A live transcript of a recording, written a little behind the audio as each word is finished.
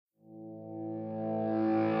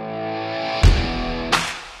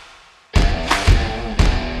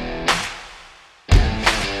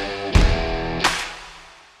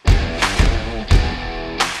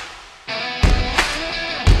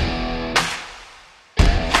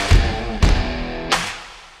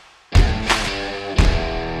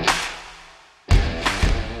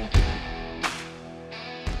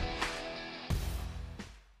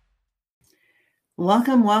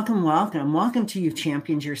Welcome, welcome, welcome. Welcome to You've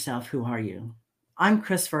Championed Yourself. Who are you? I'm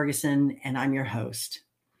Chris Ferguson, and I'm your host.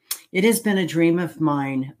 It has been a dream of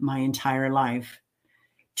mine my entire life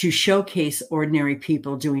to showcase ordinary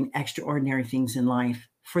people doing extraordinary things in life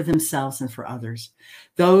for themselves and for others.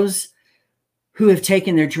 Those who have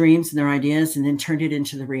taken their dreams and their ideas and then turned it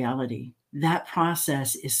into the reality. That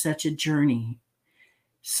process is such a journey.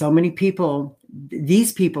 So many people,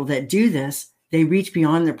 these people that do this, they reach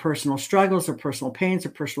beyond their personal struggles or personal pains or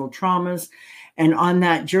personal traumas. And on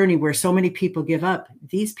that journey where so many people give up,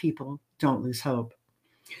 these people don't lose hope.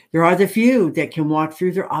 There are the few that can walk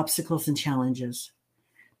through their obstacles and challenges.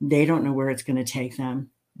 They don't know where it's going to take them.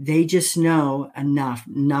 They just know enough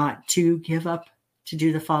not to give up, to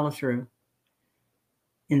do the follow through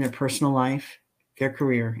in their personal life, their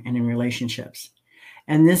career, and in relationships.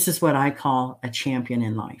 And this is what I call a champion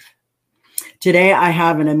in life. Today, I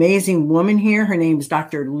have an amazing woman here. Her name is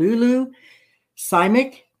Dr. Lulu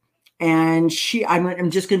Simek, and I'm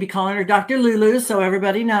just going to be calling her Dr. Lulu, so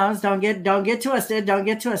everybody knows. Don't get twisted. Don't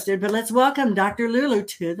get twisted. But let's welcome Dr. Lulu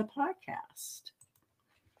to the podcast.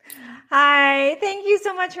 Hi, thank you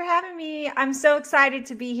so much for having me. I'm so excited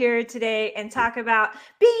to be here today and talk about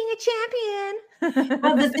being a champion.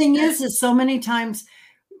 Well, the thing is so many times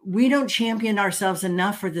we don't champion ourselves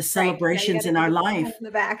enough for the celebrations in our life. In the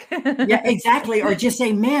back. Yeah, exactly. Or just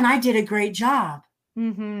say, man, I did a great job.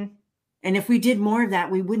 Mm-hmm. And if we did more of that,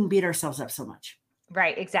 we wouldn't beat ourselves up so much.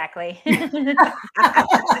 Right, exactly.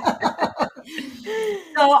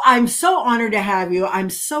 So I'm so honored to have you. I'm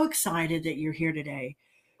so excited that you're here today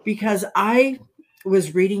because I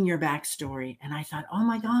was reading your backstory and I thought, oh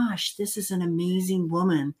my gosh, this is an amazing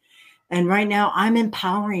woman. And right now I'm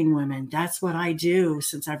empowering women. That's what I do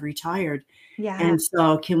since I've retired. Yeah. And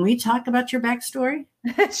so can we talk about your backstory?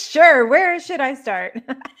 Sure. Where should I start?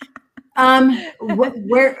 How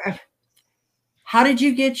did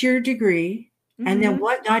you get your degree? Mm-hmm. And then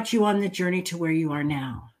what got you on the journey to where you are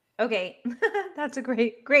now? Okay. That's a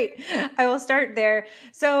great. I will start there.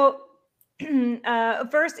 So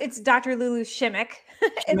first it's Dr. Lulu Simek.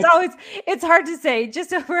 It's hard to say just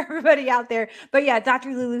for everybody out there, but yeah,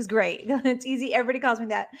 Dr. Lulu's great. It's easy. Everybody calls me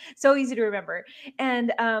that. So easy to remember.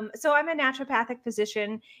 And so I'm a naturopathic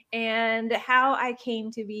physician, and how I came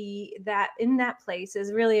to be in that place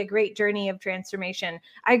is really a great journey of transformation.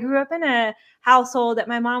 I grew up in a household that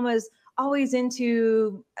my mom was always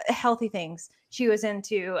into healthy things. She was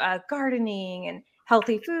into gardening and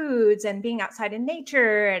healthy foods and being outside in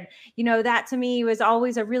nature. And, that to me was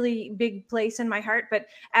always a really big place in my heart. But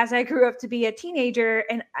as I grew up to be a teenager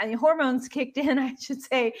and hormones kicked in, I should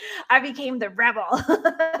say, I became the rebel.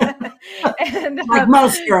 And, like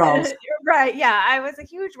most girls. Right. Yeah. I was a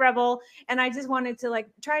huge rebel, and I just wanted to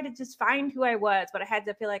try to just find who I was. But I had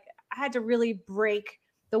to feel like I had to really break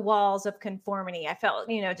the walls of conformity. I felt,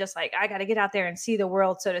 just like I got to get out there and see the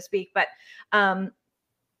world, so to speak. But,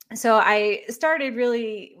 so I started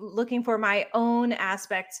really looking for my own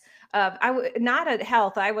aspects of, not at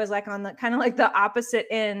health. I was on the kind of like the opposite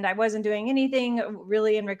end. I wasn't doing anything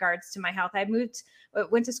really in regards to my health. I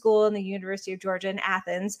went to school in the University of Georgia in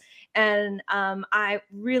Athens. And I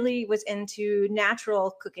really was into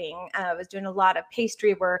natural cooking. I was doing a lot of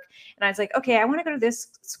pastry work. And I was like, okay, I want to go to this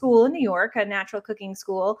school in New York, a natural cooking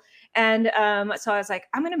school. And so I was like,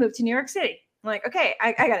 I'm going to move to New York City. I'm like, okay,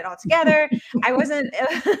 I got it all together. I wasn't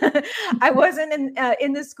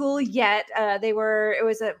in the school yet.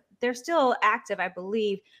 They're still active, I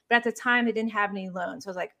believe. But at the time, they didn't have any loans. So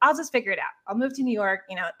I was like, I'll just figure it out. I'll move to New York.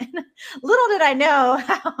 Little did I know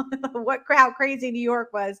how crazy New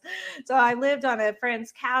York was. So I lived on a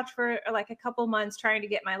friend's couch for a couple months trying to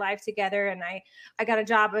get my life together. And I got a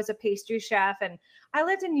job as a pastry chef. And I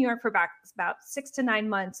lived in New York for about 6 to 9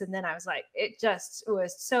 months. And then I was like, it just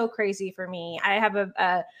was so crazy for me. I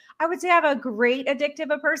would say I have a great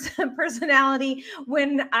addictive personality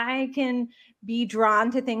when I can be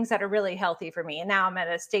drawn to things that are really healthy for me. And now I'm at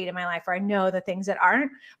a state in my life where I know the things that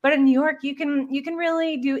aren't. But in New York, you can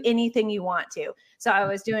really do anything you want to. So I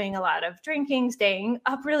was doing a lot of drinking, staying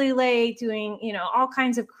up really late, doing, all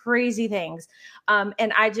kinds of crazy things.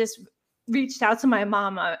 And I just reached out to my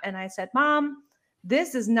mama and I said, Mom,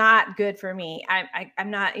 this is not good for me.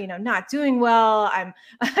 I'm not, not doing well.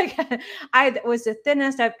 I was the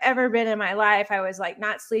thinnest I've ever been in my life. I was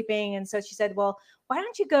not sleeping. And so she said, well, why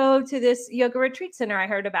don't you go to this yoga retreat center I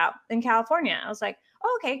heard about in California? I was like,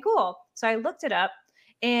 oh, okay, cool. So I looked it up,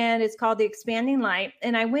 and it's called the Expanding Light.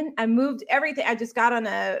 And I moved everything. I just got on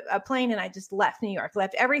a plane and I just left New York,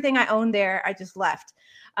 left everything I owned there. I just left.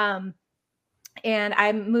 And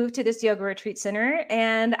I moved to this yoga retreat center,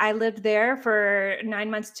 and I lived there for 9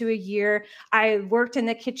 months to a year. I worked in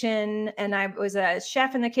the kitchen, and I was a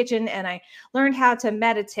chef in the kitchen, and I learned how to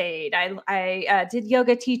meditate. I did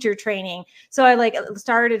yoga teacher training. So I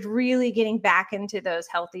started really getting back into those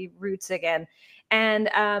healthy roots again. And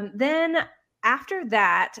then after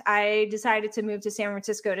that, I decided to move to San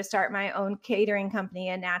Francisco to start my own catering company,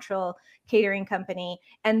 a natural catering company.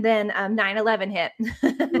 And then 9/11 hit.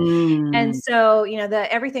 And so,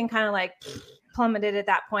 everything kind of plummeted at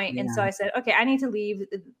that point. And so I said, okay, I need to leave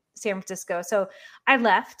San Francisco. So I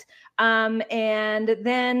left. And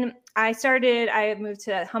then I moved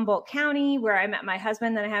to Humboldt County, where I met my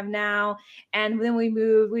husband that I have now. And then we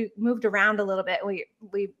moved around a little bit. We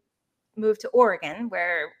moved to Oregon,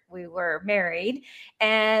 where we were married.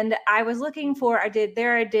 And I was looking for,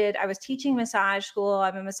 I was teaching massage school.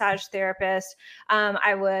 I'm a massage therapist. I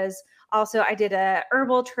did a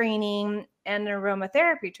herbal training and an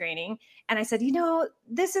aromatherapy training. And I said,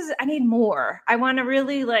 I need more. I want to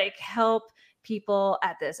really help people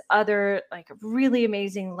at this other, really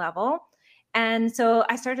amazing level. And so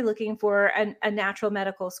I started looking for a natural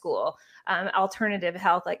medical school, alternative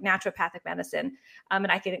health, like naturopathic medicine.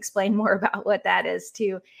 And I can explain more about what that is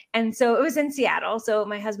too. And so it was in Seattle. So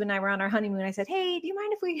my husband and I were on our honeymoon. I said, hey, do you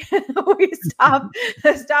mind if we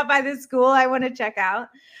stop by this school? I want to check out.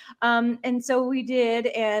 And so we did.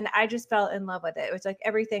 And I just fell in love with it. It was like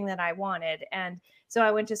everything that I wanted. And so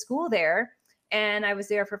I went to school there. And I was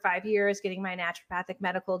there for 5 years getting my naturopathic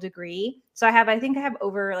medical degree. So I think I have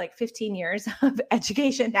over 15 years of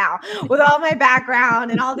education now with all my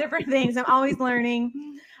background and all different things. I'm always learning.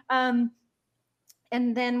 And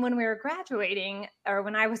then when we were graduating, or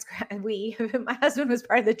when I was, my husband was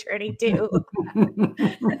part of the journey too.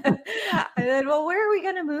 I said, well, where are we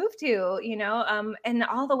going to move to? And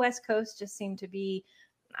all the West Coast just seemed to be,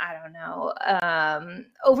 I don't know,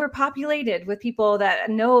 overpopulated with people that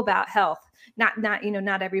know about health.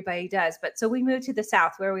 Not everybody does, but so we moved to the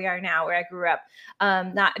South, where we are now, where I grew up.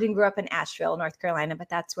 I didn't grow up in Asheville, North Carolina, but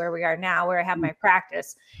that's where we are now, where I have my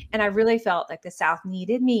practice. And I really felt like the South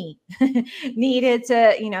needed me, needed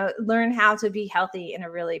to, learn how to be healthy in a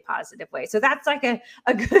really positive way. So that's like a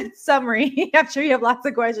good summary. I'm sure you have lots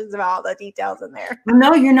of questions about all the details in there.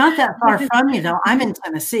 No, you're not that far from me, though. I'm in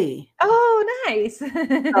Tennessee. Oh, nice.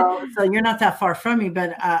 so you're not that far from me.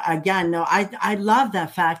 But again, no, I love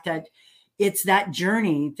that fact that it's that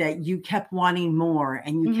journey that you kept wanting more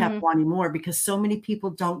and you kept wanting more, because so many people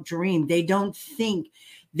don't dream. They don't think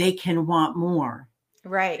they can want more.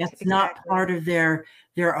 Right. That's not part of their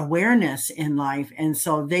awareness in life. And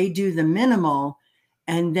so they do the minimal,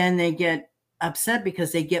 and then they get upset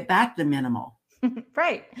because they get back the minimal.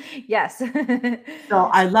 Right. Yes. So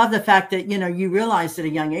I love the fact that, you realized at a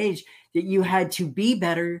young age that you had to be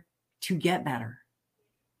better to get better.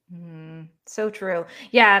 So true.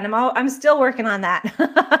 Yeah. And I'm still working on that.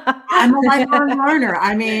 I'm a lifelong learner.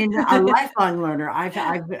 I mean, a lifelong learner. I've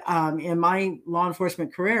in my law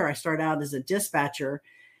enforcement career, I started out as a dispatcher,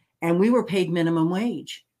 and we were paid minimum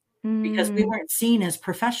wage because we weren't seen as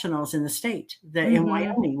professionals in the state, in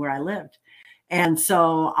Wyoming, where I lived. And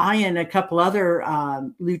so I and a couple other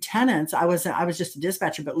lieutenants, I was just a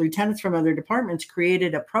dispatcher, but lieutenants from other departments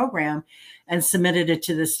created a program and submitted it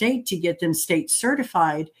to the state to get them state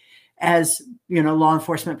certified as, law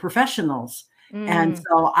enforcement professionals. And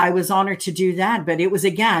so I was honored to do that. But it was,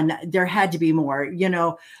 again, there had to be more.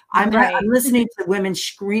 I'm listening to women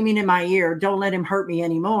screaming in my ear, don't let him hurt me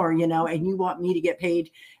anymore, and you want me to get paid.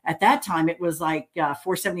 At that time, it was like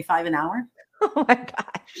 $4.75 an hour. Oh my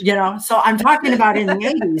gosh. So I'm talking about in the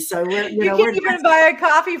 80s. So you can't even buy a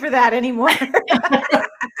coffee for that anymore.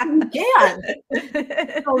 You can.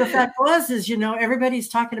 So the fact is, everybody's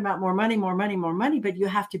talking about more money, but you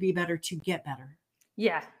have to be better to get better.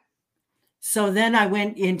 Yeah. So then I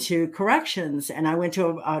went into corrections, and I went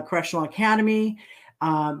to a correctional academy.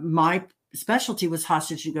 My specialty was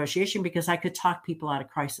hostage negotiation because I could talk people out of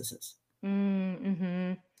crises.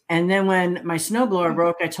 Mm-hmm. And then when my snowblower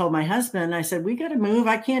broke, I told my husband, I said, we got to move.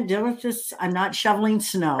 I can't deal with this. I'm not shoveling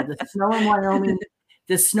snow. The snow in Wyoming,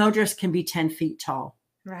 the snowdrifts can be 10 feet tall.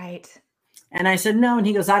 Right. And I said, no. And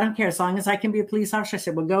he goes, I don't care. As long as I can be a police officer. I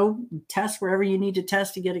said, well, go test wherever you need to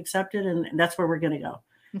test to get accepted. And that's where we're going to go.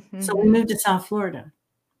 Mm-hmm. So we moved to South Florida.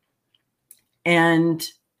 And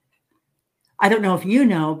I don't know if you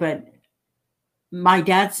know, but my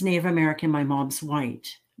dad's Native American, my mom's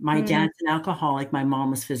white. My dad's an alcoholic. My mom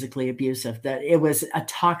was physically abusive. That it was a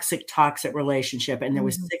toxic relationship. And there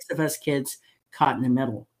was 6 of us kids caught in the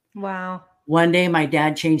middle. Wow. One day my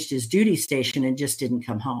dad changed his duty station and just didn't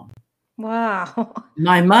come home. Wow.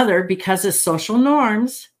 My mother, because of social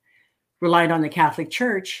norms, relied on the Catholic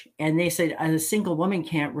Church, and they said a single woman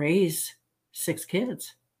can't raise 6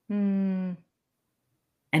 kids. Mm.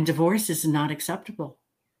 And divorce is not acceptable.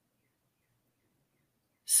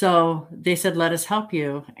 So they said, let us help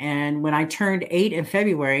you. And when I turned 8 in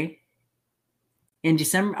February, in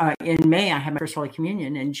May, I had my first Holy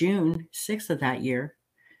Communion. And June 6th of that year,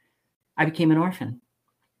 I became an orphan.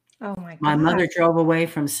 Oh my God. My mother drove away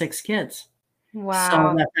from 6 kids. Wow.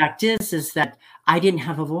 So the fact is that I didn't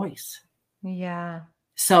have a voice. Yeah.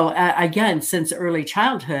 So again, since early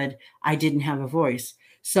childhood, I didn't have a voice.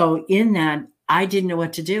 So in that, I didn't know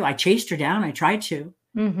what to do. I chased her down. I tried to.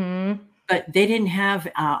 Mm-hmm. But they didn't have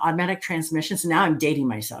automatic transmissions. Now I'm dating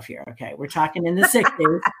myself here. Okay, we're talking in the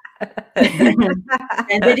 60s,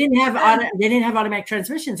 and they didn't have automatic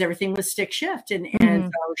transmissions. Everything was stick shift, and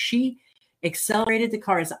so she accelerated the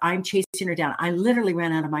car as I'm chasing her down. I literally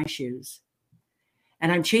ran out of my shoes, and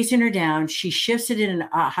I'm chasing her down. She shifts it in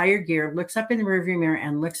a higher gear, looks up in the rearview mirror,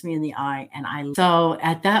 and looks me in the eye. And so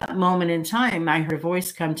at that moment in time, I heard a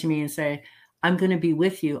voice come to me and say, "I'm going to be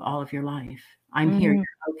with you all of your life. I'm here. You're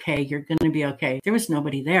okay. You're going to be okay." There was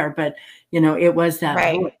nobody there, but it was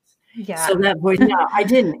that voice. Yeah. So that voice, no, I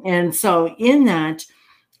didn't. And so in that,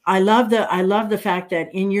 I love the fact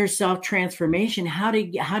that in your self-transformation, how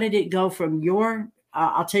did it go from your,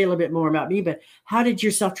 I'll tell you a little bit more about me, but how did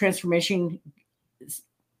your self-transformation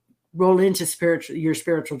roll into your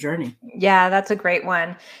spiritual journey? Yeah, that's a great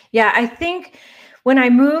one. Yeah, I think when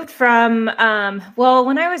I moved from,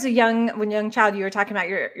 when I was a young child, you were talking about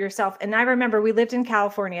yourself, and I remember we lived in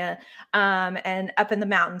California, and up in the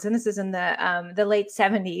mountains, and this is in the late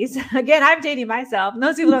 70s. Again, I'm dating myself.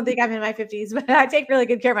 Most people don't think I'm in my 50s, but I take really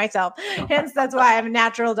good care of myself. Hence, that's why I'm a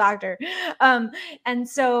natural doctor. And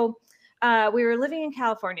so we were living in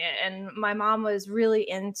California, and my mom was really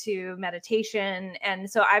into meditation, and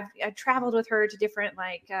so I traveled with her to different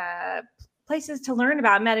places to learn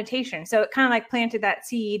about meditation. So it kind of like planted that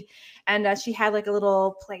seed. And she had like a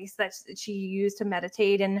little place that she used to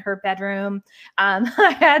meditate in her bedroom.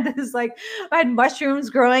 I had mushrooms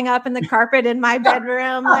growing up in the carpet in my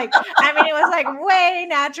bedroom. It was like way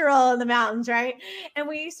natural in the mountains, right? And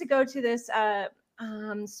we used to go to this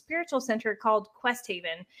spiritual center called Quest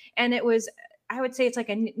Haven. And it was, I would say it's like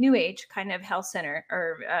a new age kind of health center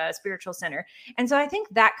or spiritual center. And so I think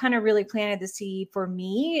that kind of really planted the seed for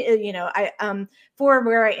me, for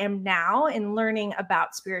where I am now in learning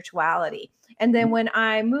about spirituality. And then when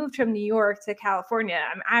I moved from New York to California,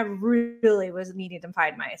 I really was needing to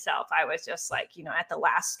find myself. I was just at the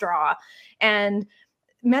last straw. And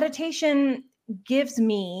meditation gives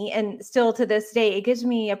me, and still to this day, it gives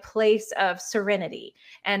me a place of serenity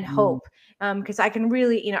and hope. Because I can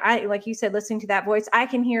really, I, like you said, listening to that voice, I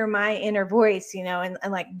can hear my inner voice, and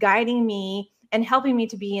like guiding me and helping me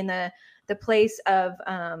to be in the place of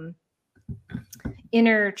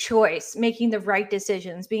inner choice, making the right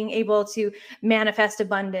decisions, being able to manifest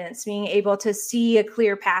abundance, being able to see a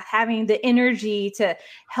clear path, having the energy to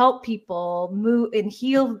help people move and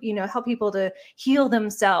heal, help people to heal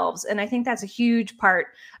themselves. And I think that's a huge part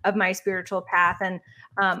of my spiritual path. And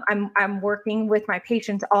I'm working with my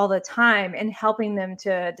patients all the time and helping them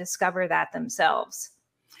to discover that themselves.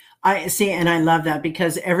 I see. And I love that,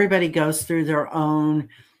 because everybody goes through their own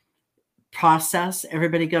process.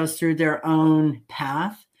 Everybody goes through their own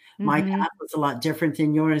path. My path was a lot different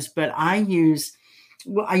than yours, but I used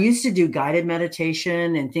to do guided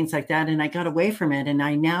meditation and things like that. And I got away from it. And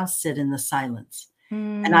I now sit in the silence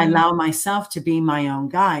and I allow myself to be my own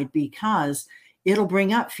guide, because it'll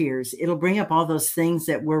bring up fears. It'll bring up all those things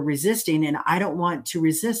that we're resisting. And I don't want to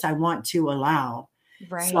resist. I want to allow.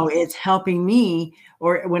 Right. So it's helping me,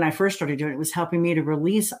 or when I first started doing it, it was helping me to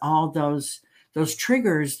release all those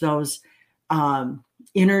triggers, those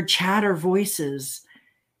inner chatter voices,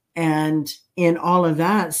 and in all of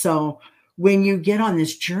that. So when you get on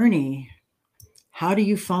this journey, how do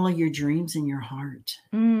you follow your dreams in your heart?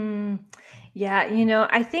 Yeah.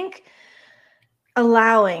 I think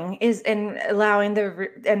allowing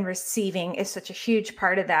and receiving is such a huge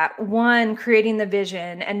part of that. One, creating the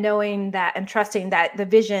vision and knowing that and trusting that the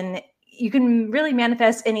vision, you can really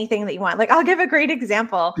manifest anything that you want. Like, I'll give a great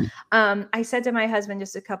example. I said to my husband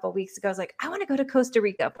just a couple of weeks ago, I was like, I want to go to Costa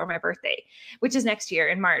Rica for my birthday, which is next year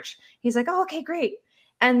in March. He's like, oh, okay, great.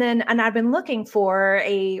 And I've been looking for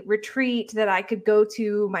a retreat that I could go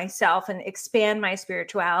to myself and expand my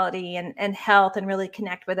spirituality and health and really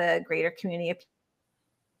connect with a greater community of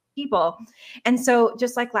people. And so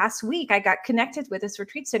just like last week, I got connected with this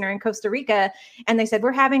retreat center in Costa Rica, and they said,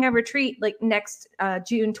 we're having a retreat like next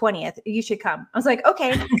June 20th. You should come. I was like,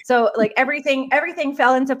 okay. So like everything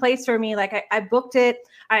fell into place for me. Like I booked it.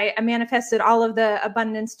 I manifested all of the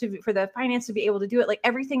abundance for the finance to be able to do it. Like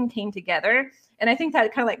everything came together. And I think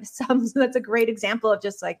that kind of like that's a great example of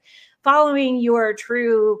just like following your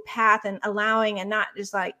true path and allowing, and not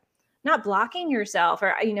just like not blocking yourself,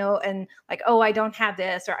 or, you know, and like, oh, I don't have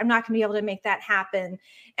this, or I'm not going to be able to make that happen.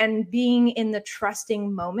 And being in the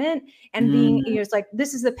trusting moment and being, you know, it's like,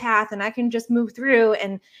 this is the path and I can just move through.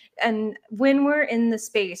 And when we're in the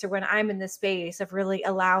space, or when I'm in the space of really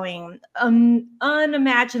allowing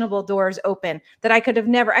unimaginable doors open that I could have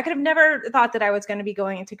never thought that I was going to be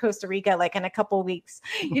going to Costa Rica like in a couple of weeks.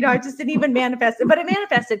 You know, I just didn't even manifest it, but it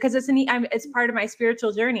manifested because it's part of my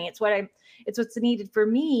spiritual journey. It's what's needed for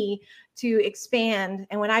me to expand.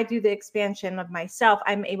 And when I do the expansion of myself,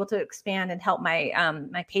 I'm able to expand and help my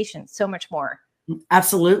my patients so much more.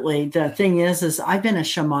 Absolutely. The thing is I've been a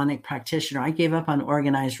shamanic practitioner. I gave up on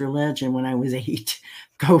organized religion when I was 8.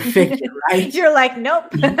 Go figure, right? You're like, nope.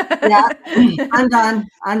 Yeah, I'm done.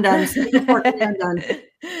 I'm done. I'm done.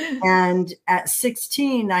 And at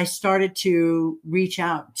 16, I started to reach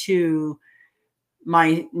out to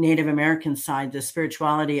my Native American side, the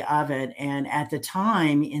spirituality of it. And at the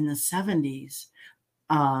time in the 70s,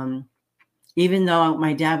 even though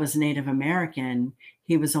my dad was Native American,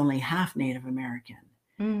 he was only half Native American.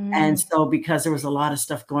 Mm-hmm. And so because there was a lot of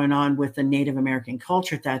stuff going on with the Native American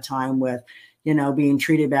culture at that time, with, you know, being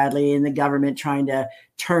treated badly and the government trying to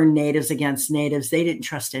turn natives against natives, they didn't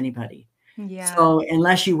trust anybody. Yeah. So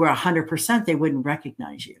unless you were 100%, they wouldn't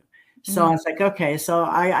recognize you. So I was like, okay, so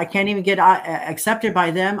I can't even get accepted by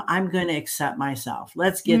them. I'm going to accept myself.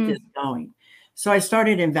 Let's get this going. So I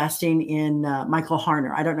started investing in Michael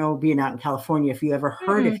Harner. I don't know, being out in California, if you ever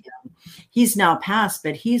heard of him. He's now passed,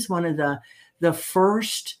 but he's one of the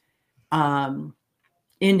first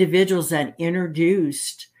individuals that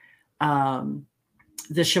introduced the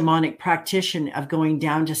shamanic practitioner of going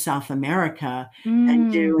down to South America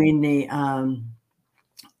and doing the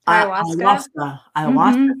ayahuasca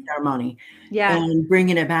ceremony, and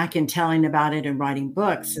bringing it back and telling about it and writing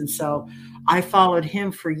books. And so I followed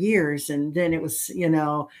him for years. And then it was, you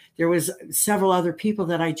know, there was several other people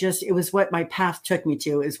that it was what my path took me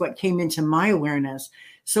to, is what came into my awareness.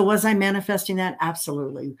 So was I manifesting that?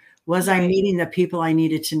 Absolutely. Was I meeting the people I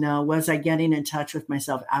needed to know? Was I getting in touch with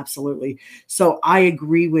myself? Absolutely. So I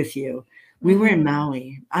agree with you. We were in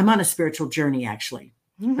Maui. I'm on a spiritual journey, actually.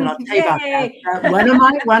 But I'll tell you about that.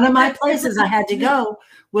 One of my places I had to go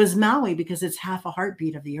was Maui, because it's half a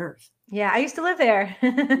heartbeat of the earth. Yeah, I used to live there.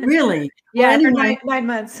 Really? Yeah, well, anyway, for 9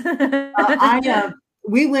 months.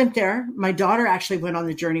 We went there. My daughter actually went on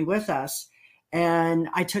the journey with us, and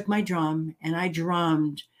I took my drum and I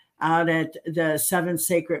drummed out at the 7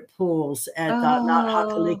 sacred pools at the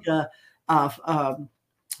Not Hakalika,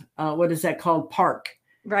 what is that called? Park.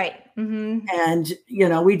 Right. Mm-hmm. And, you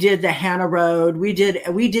know, we did the Hannah Road. We did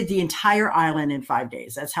the entire island in 5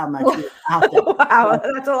 days. That's how much we were out there. Wow,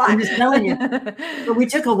 that's a lot. I'm just telling you. But we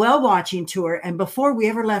took a whale watching tour. And before we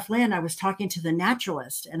ever left land, I was talking to the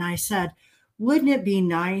naturalist. And I said, wouldn't it be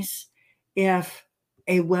nice if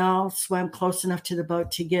a whale swam close enough to the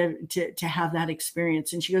boat to have that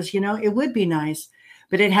experience? And she goes, you know, it would be nice,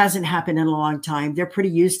 but it hasn't happened in a long time. They're pretty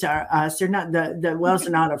used to us. They're not, the whales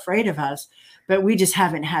are not afraid of us, but we just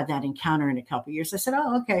haven't had that encounter in a couple of years. I said,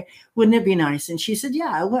 oh, okay. Wouldn't it be nice? And she said,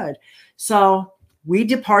 yeah, I would. So we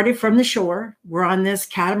departed from the shore. We're on this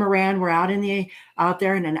catamaran. We're out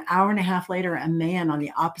there. And an hour and a half later, a man on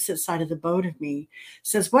the opposite side of the boat of me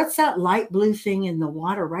says, what's that light blue thing in the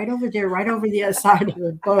water right over there, right over the other side of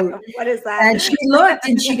the boat? What is that? And she looked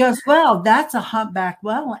and she goes, well, that's a humpback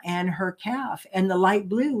whale and her calf. And the light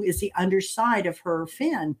blue is the underside of her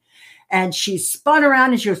fin. And she spun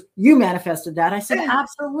around and she goes, you manifested that. I said,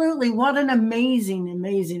 absolutely. What an amazing,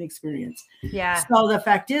 amazing experience. Yeah. So the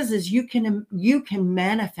fact is you can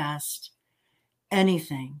manifest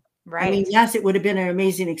anything. Right. I mean, yes, it would have been an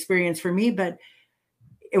amazing experience for me, but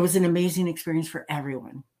it was an amazing experience for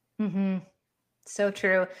everyone. Mm-hmm. So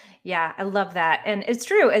true. Yeah, I love that. And it's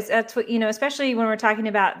true. That's what, you know, especially when we're talking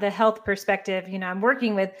about the health perspective, you know, I'm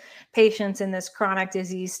working with patients in this chronic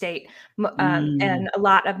disease state and a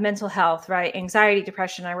lot of mental health, right? Anxiety,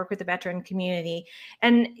 depression. I work with the veteran community.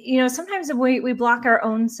 And, you know, sometimes we block our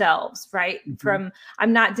own selves, right?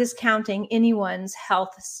 I'm not discounting anyone's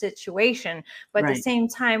health situation, but at the same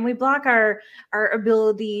time, we block our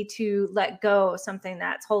ability to let go of something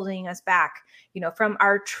that's holding us back, you know, from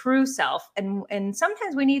our true self. And and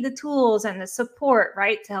sometimes we need the tools and the support,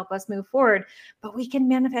 right, to help us move forward, but we can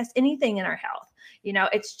manifest anything in our health.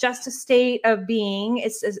 It's just a state of being.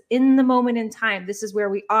 It's in the moment in time. This is where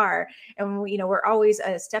we are. And we're always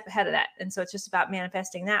a step ahead of that. And so it's just about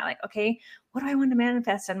manifesting that, like, okay, what do I want to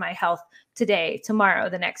manifest in my health today, tomorrow,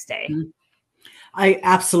 the next day? Mm-hmm. I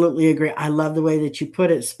absolutely agree. I love the way that you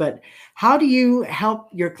put it. But how do you help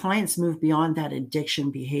your clients move beyond that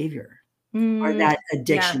addiction behavior or that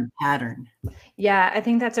addiction pattern? Yeah, I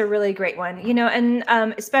think that's a really great one, and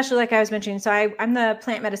especially like I was mentioning. So I'm the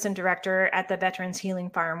plant medicine director at the Veterans Healing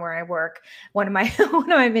Farm where I work, one of my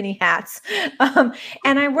many hats. And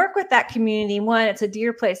I work with that community. One, it's a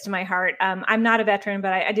dear place to my heart. I'm not a veteran,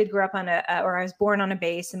 but I did grow up or I was born on a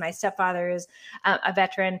base, and my stepfather is a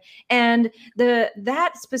veteran. And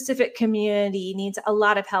that specific community needs a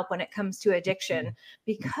lot of help when it comes to addiction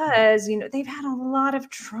because, they've had a lot of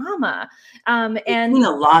trauma. And a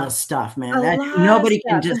lot of stuff, man. Nobody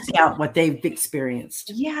can discount what they've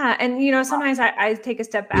experienced. Yeah. And, sometimes I take a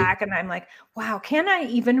step back and I'm like, wow, can I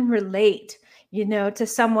even relate, to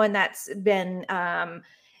someone that's been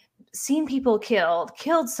seen people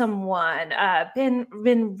killed someone,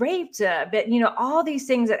 been raped, all these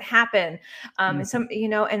things that happen.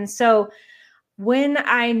 And so when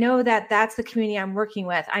I know that that's the community I'm working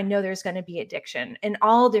with, I know there's going to be addiction in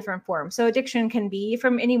all different forms. So addiction can be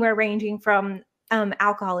from anywhere ranging from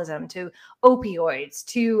alcoholism to opioids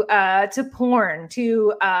to porn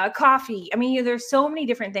to coffee. I mean, there's so many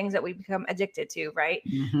different things that we become addicted to, right?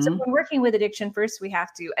 Mm-hmm. So when working with addiction, first we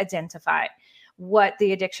have to identify what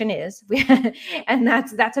the addiction is. And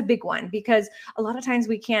that's a big one because a lot of times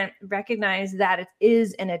we can't recognize that it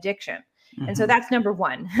is an addiction. Mm-hmm. And so that's number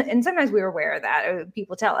one. And sometimes we're aware of that.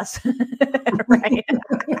 People tell us, right?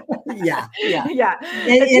 Yeah.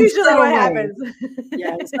 That's usually what happens.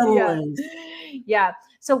 Yeah.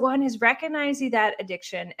 So one is recognizing that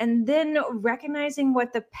addiction and then recognizing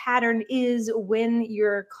what the pattern is when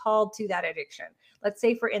you're called to that addiction. Let's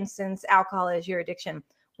say, for instance, alcohol is your addiction.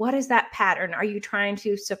 What is that pattern? Are you trying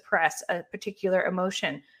to suppress a particular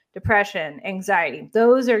emotion? Depression, anxiety,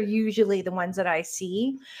 those are usually the ones that I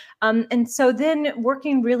see. And so then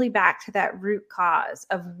working really back to that root cause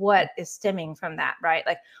of what is stemming from that, right?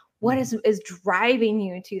 Like what is driving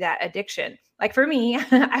you to that addiction? Like for me,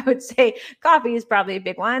 I would say coffee is probably a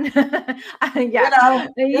big one. Yeah.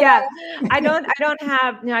 I don't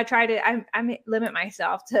have, I try to, I limit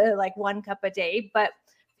myself to like 1 cup a day, but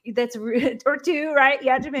that's or 2, right?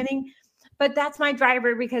 Yeah. Depending. But that's my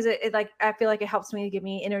driver because it like, I feel like it helps me to give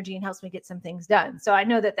me energy and helps me get some things done. So I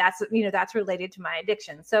know that that's related to my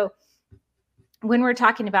addiction. So when we're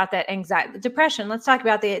talking about that anxiety, depression, let's talk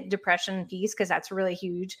about the depression piece because that's really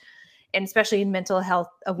huge. And especially in Mental Health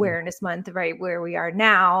Awareness Month, right, where we are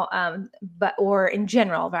now, or in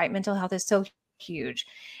general, right, mental health is so huge.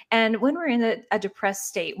 And when we're in a depressed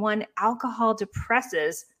state, alcohol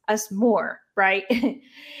depresses us more, right?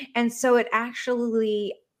 And so it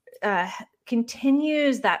actually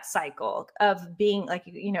continues that cycle of being like,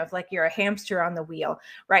 if like you're a hamster on the wheel,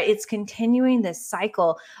 right? It's continuing this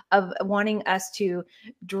cycle of wanting us to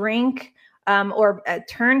drink or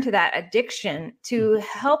turn to that addiction to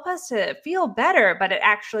help us to feel better, but it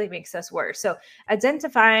actually makes us worse. So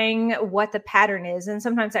identifying what the pattern is, and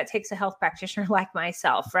sometimes that takes a health practitioner like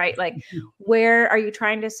myself, right? Like, where are you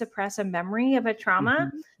trying to suppress a memory of a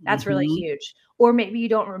trauma? That's really huge. Or maybe you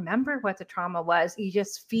don't remember what the trauma was. You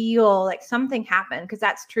just feel like something happened, because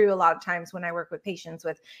that's true a lot of times when I work with patients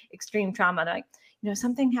with extreme trauma. Like,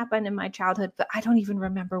 something happened in my childhood, but I don't even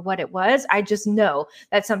remember what it was. I just know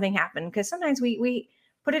that something happened, because sometimes we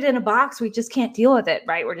put it in a box. We just can't deal with it,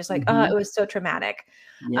 right? We're just like, oh, it was so traumatic.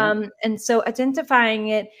 Yeah. And so identifying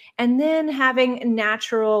it and then having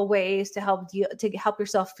natural ways to help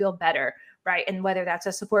yourself feel better. Right. And whether that's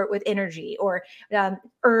a support with energy or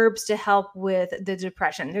herbs to help with the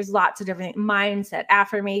depression. There's lots of different mindset,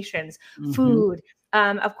 affirmations, food.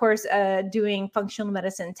 Of course, doing functional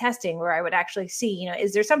medicine testing where I would actually see,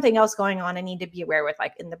 is there something else going on I need to be aware with,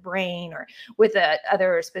 like in the brain or with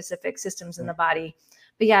other specific systems in the body.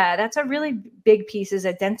 But yeah, that's a really big piece, is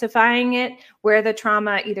identifying it, where the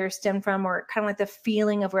trauma either stemmed from or kind of like the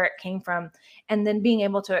feeling of where it came from, and then being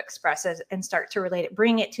able to express it and start to relate it,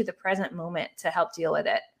 bring it to the present moment to help deal with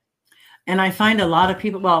it. And I find a lot of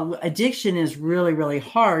people, addiction is really, really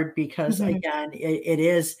hard because again, it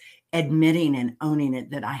is admitting and owning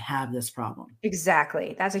it that I have this problem.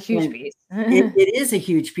 Exactly. That's a huge piece. It is a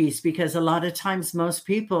huge piece, because a lot of times most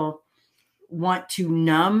people want to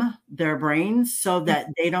numb their brains so that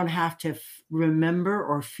they don't have to remember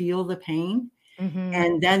or feel the pain.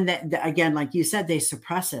 And then again, like you said, they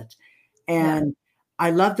suppress it. And I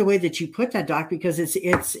love the way that you put that, Doc, because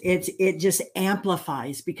it just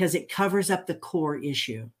amplifies because it covers up the core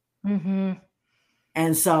issue. Mm-hmm.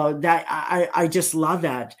 And so that I just love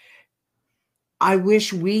that. I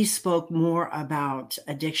wish we spoke more about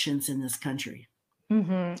addictions in this country.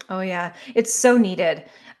 Mm-hmm. Oh yeah, it's so needed,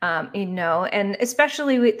 and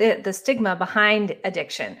especially with the stigma behind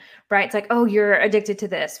addiction, right? It's like, oh, you're addicted to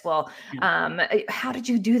this. Well, how did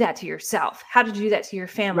you do that to yourself? How did you do that to your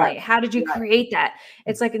family? Right. How did you create that?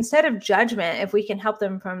 It's like, instead of judgment, if we can help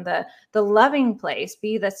them from the loving place,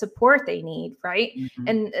 be the support they need, right? Mm-hmm.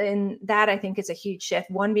 And that, I think, is a huge shift.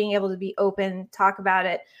 One, being able to be open, talk about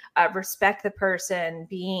it, respect the person,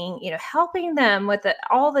 being, helping them with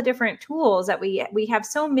all the different tools that we have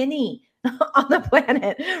so many on the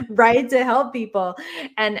planet, right, to help people,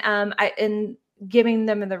 and giving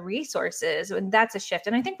them the resources. And that's a shift.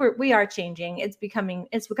 And I think we are changing. It's becoming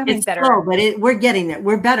better. Slow, but we're getting there.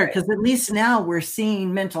 We're better because at least now we're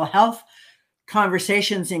seeing mental health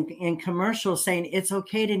conversations in commercials saying it's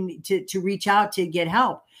okay to reach out to get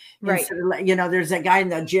help. Right. There's that guy in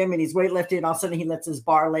the gym and he's weightlifting, and all of a sudden he lets his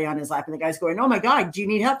bar lay on his lap, and the guy's going, "Oh my God, do you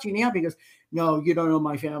need help? Do you need help?" He goes, "No, you don't know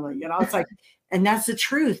my family." It's like, and that's the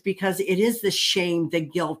truth, because it is the shame, the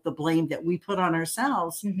guilt, the blame that we put on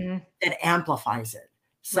ourselves that amplifies it.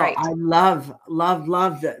 So right. I love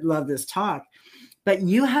this talk. But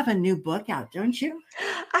you have a new book out, don't you?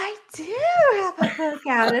 I do have a book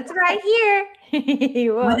out. It's right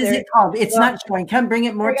here. What is it called? It's not showing. Come bring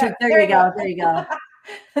it more to. There you go. There you go.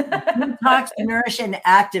 Detox, Nourish, and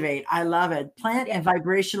Activate. I love it. Plant and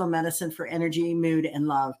vibrational medicine for energy, mood, and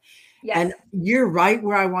love. Yes. And you're right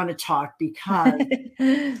where I want to talk, because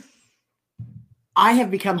I have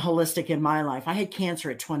become holistic in my life. I had cancer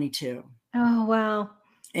at 22. Oh, wow.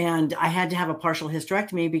 And I had to have a partial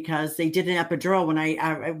hysterectomy because they did an epidural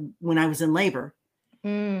when I was in labor.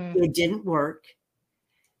 It didn't work.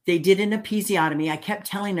 They did an episiotomy. I kept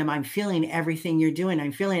telling them, "I'm feeling everything you're doing.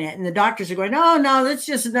 I'm feeling it." And the doctors are going, no, it's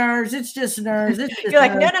just nerves. It's just nerves. It's just You're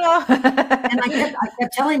nerves. Like, no. And I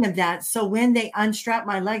kept telling them that. So when they unstrapped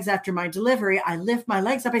my legs after my delivery, I lift my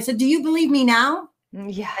legs up. I said, "Do you believe me now?"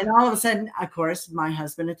 Yeah. And all of a sudden, of course, my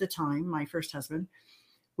husband at the time, my first husband,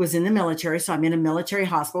 was in the military. So I'm in a military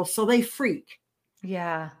hospital. So they freak.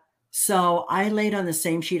 Yeah. So I laid on the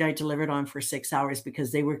same sheet I delivered on for 6 hours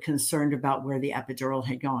because they were concerned about where the epidural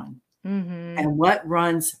had gone. Mm-hmm. And what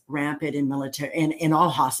runs rampant in military and in all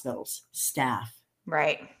hospitals? Staph.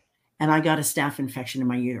 Right. And I got a staph infection in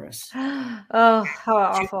my uterus. Oh, how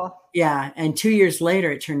awful. Yeah. And 2 years later,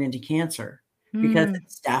 it turned into cancer because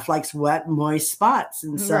staph likes wet, moist spots.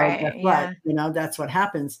 And so guess what? That's what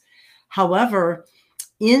happens. However,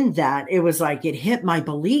 in that, it was like it hit my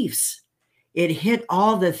beliefs. It hit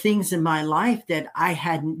all the things in my life that I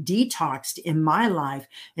hadn't detoxed in my life.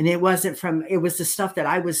 And it was the stuff that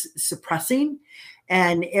I was suppressing.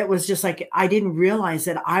 And it was just like, I didn't realize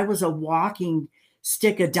that I was a walking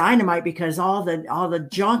stick of dynamite, because all the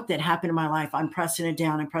junk that happened in my life, I'm pressing it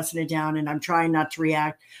down and I'm trying not to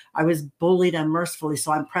react. I was bullied unmercifully.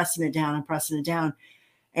 So I'm pressing it down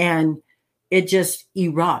and it just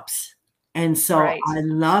erupts. And so I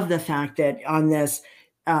love the fact that on this,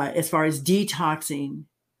 as far as detoxing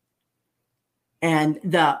and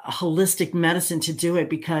the holistic medicine to do it,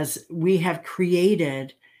 because we have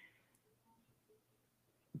created,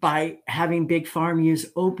 by having Big Pharma use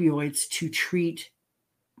opioids to treat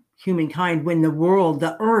humankind, when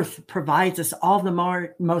the earth provides us all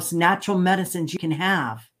the most natural medicines you can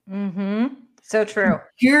have. Mm-hmm. So true. To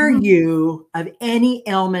cure you of any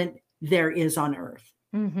ailment there is on earth.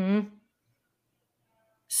 Mm-hmm.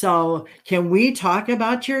 So can we talk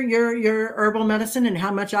about your herbal medicine and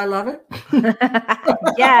how much I love it?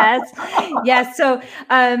 Yes. So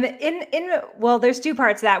there's two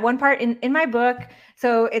parts to that. One part in my book,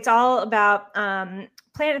 so it's all about plant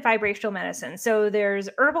and vibrational medicine. So there's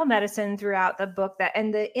herbal medicine throughout the book,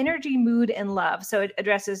 and the energy, mood, and love. So it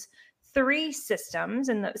addresses 3 systems.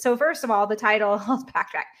 And so first of all, the title, I'll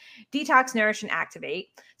backtrack: Detox, Nourish, and Activate.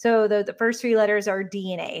 So the first 3 letters are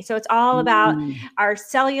DNA. So it's all about our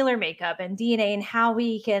cellular makeup and DNA and how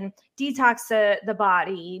we can detox the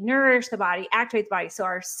body, nourish the body, activate the body. So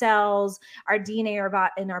our cells, our DNA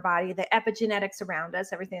in our body, the epigenetics around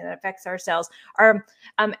us, everything that affects our cells, are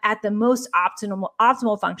at the most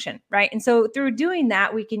optimal function, right? And so through doing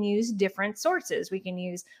that, we can use different sources. We can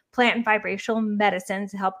use plant and vibrational medicine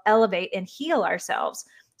to help elevate and heal ourselves.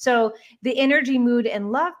 So the energy, mood,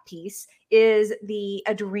 and love piece is the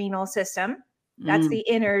adrenal system. That's the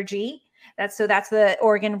energy. That's the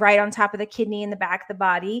organ right on top of the kidney in the back of the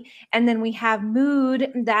body. And then we have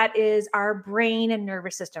mood, that is our brain and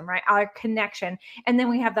nervous system, right? Our connection. And then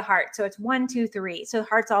we have the heart. So it's 1, 2, 3. So the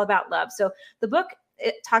heart's all about love. So the book,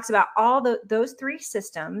 it talks about all those 3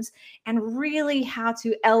 systems and really how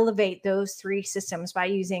to elevate those 3 systems by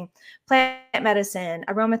using plant medicine,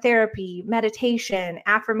 aromatherapy, meditation,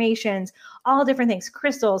 affirmations, all different things,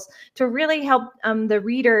 crystals, to really help the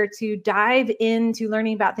reader to dive into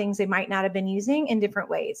learning about things they might not have been using in different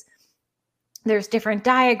ways. There's different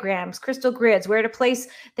diagrams, crystal grids, where to place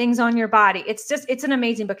things on your body. It's an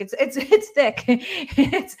amazing book. It's thick.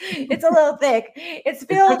 it's a little thick. It's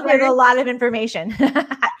filled with a lot of information.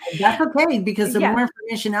 That's okay, because the more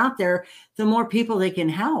information out there, the more people they can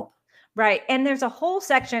help. Right. And there's a whole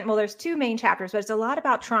section. Well, there's 2 main chapters, but it's a lot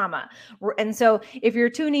about trauma. And so if you're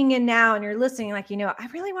tuning in now and you're listening, like, I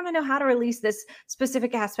really want to know how to release this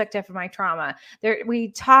specific aspect of my trauma.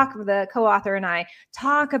 The co-author and I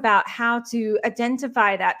talk about how to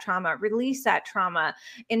identify that trauma, release that trauma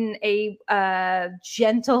in a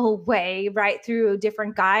gentle way, right, through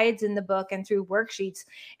different guides in the book and through worksheets.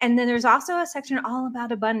 And then there's also a section all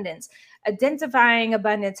about abundance. Identifying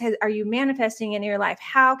abundance. Are you manifesting in your life?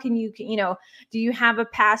 How can you, do you have a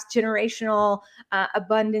past generational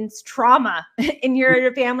abundance trauma in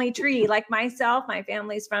your family tree? Like myself, my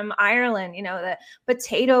family's from Ireland, the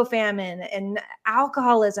potato famine and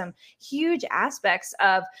alcoholism, huge aspects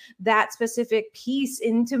of that specific piece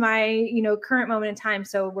into my, current moment in time.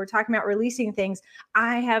 So we're talking about releasing things.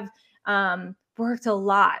 I have worked a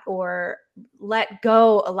lot or let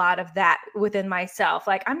go a lot of that within myself.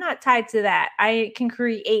 Like, I'm not tied to that. I can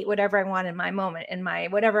create whatever I want in my moment, in my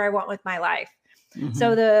whatever I want with my life. Mm-hmm.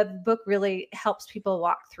 So the book really helps people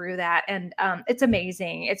walk through that. And it's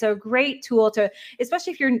amazing. It's a great tool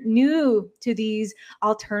especially if you're new to these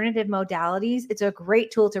alternative modalities, it's a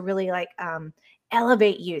great tool to really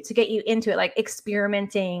elevate you, to get you into it, like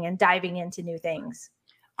experimenting and diving into new things.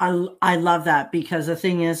 I love that, because the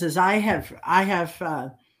thing is I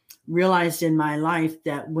have realized in my life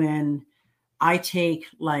that when I take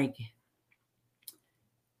like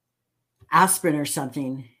aspirin or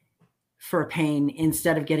something for pain,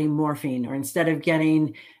 instead of getting morphine or instead of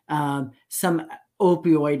getting some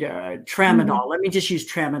opioid, tramadol, mm-hmm. let me just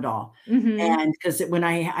use tramadol. Mm-hmm. And because when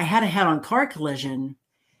I had a head-on car collision,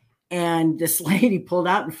 and this lady pulled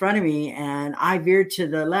out in front of me and I veered to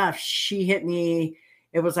the left, she hit me.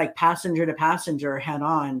 It was like passenger to passenger head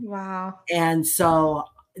on. Wow. And so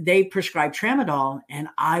they prescribed tramadol and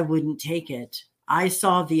I wouldn't take it. I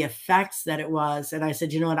saw the effects that it was. And I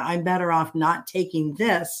said, you know what, I'm better off not taking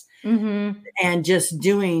this mm-hmm. and just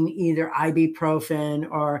doing either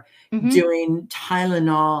ibuprofen or mm-hmm. doing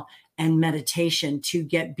Tylenol and meditation to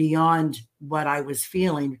get beyond what I was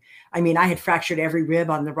feeling. I mean, I had fractured every rib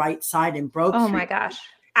on the right side and broke. Oh my gosh.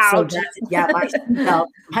 Ouch. So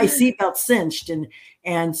my seatbelt cinched.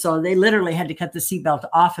 And so they literally had to cut the seatbelt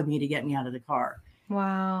off of me to get me out of the car.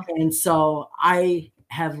 Wow. And so I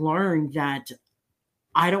have learned that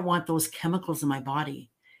I don't want those chemicals in my body,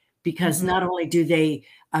 because mm-hmm. not only do they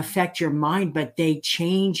affect your mind, but they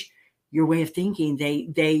change your way of thinking.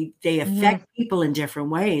 They affect mm-hmm. people in different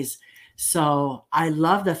ways. So I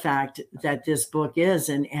love the fact that this book is,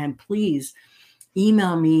 and please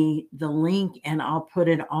email me the link and I'll put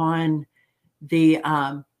it on the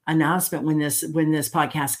announcement when this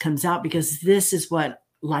podcast comes out, because this is what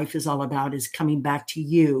life is all about, is coming back to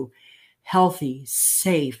you healthy,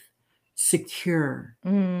 safe, secure,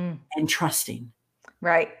 and trusting.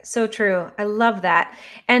 Right. So true. I love that.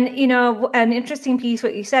 And, an interesting piece,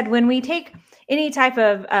 what you said, when we take any type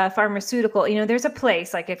of pharmaceutical, there's a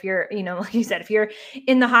place, like if you're, like you said, if you're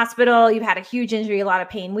in the hospital, you've had a huge injury, a lot of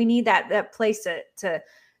pain, we need that place to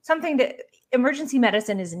something to, emergency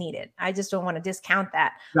medicine is needed. I just don't want to discount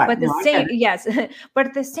that. Right. But yes. But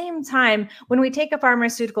at the same time, when we take a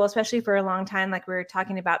pharmaceutical, especially for a long time, like we were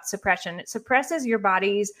talking about suppression, it suppresses your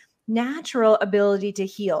body's natural ability to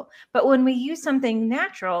heal. But when we use something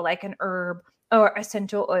natural, like an herb or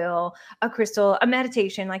essential oil, a crystal, a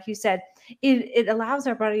meditation, like you said, it allows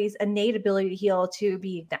our body's innate ability to heal to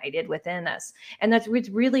be ignited within us. And that's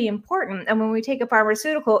really important. And when we take a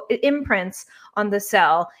pharmaceutical, it imprints on the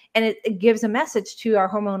cell and it gives a message to our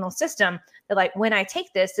hormonal system that, like, when I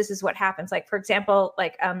take this, this is what happens. Like, for example,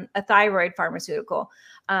 like a thyroid pharmaceutical,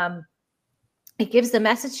 it gives the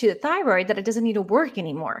message to the thyroid that it doesn't need to work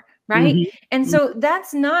anymore. Right. Mm-hmm. And so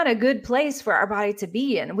that's not a good place for our body to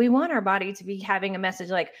be in. We want our body to be having a message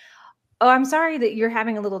like, oh, I'm sorry that you're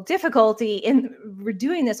having a little difficulty in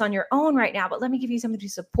doing this on your own right now, but let me give you something to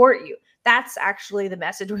support you. That's actually the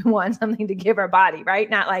message we want, something to give our body, right?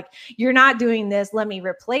 Not like, you're not doing this, let me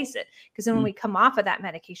replace it. Because then when we come off of that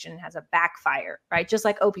medication, it has a backfire, right? Just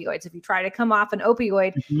like opioids. If you try to come off an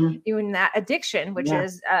opioid, in that addiction, which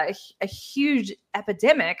is a huge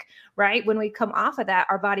epidemic, right? When we come off of that,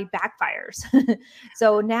 our body backfires.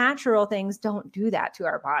 So natural things don't do that to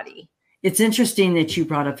our body. It's interesting that you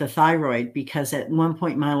brought up the thyroid, because at one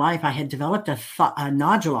point in my life, I had developed a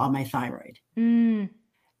nodule on my thyroid.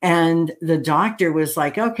 And the doctor was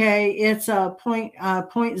like, okay, it's a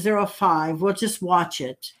 0.05. We'll just watch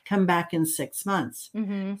it. Come back in 6 months.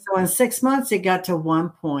 So in 6 months, it got to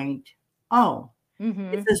 1.0.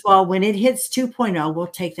 It says, well, when it hits 2.0, we'll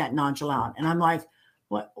take that nodule out. And I'm like,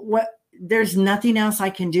 what? There's nothing else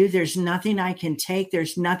I can do. There's nothing I can take.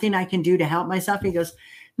 There's nothing I can do to help myself. He goes,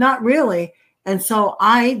 not really. And so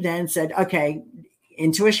I then said, okay,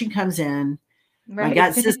 intuition comes in. Right. My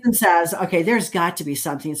gut system says, okay, there's got to be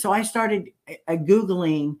something. So I started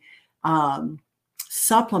Googling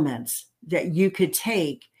supplements that you could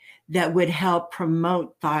take that would help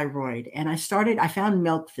promote thyroid. And I found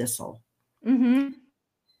milk thistle.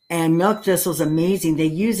 And milk thistle is amazing. They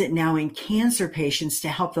use it now in cancer patients to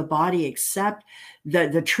help the body accept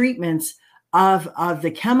the treatments of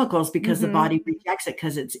the chemicals, because the body rejects it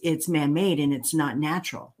because it's man-made and it's not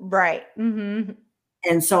natural. Right.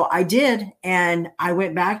 And so I did, and I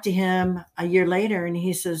went back to him a year later, and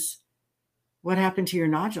he says, "What happened to your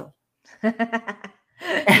nodule?" And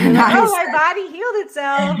my body healed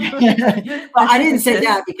itself. Well, I didn't say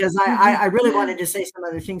that, because I really wanted to say some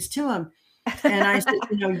other things to him. And I said,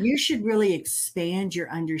 you should really expand your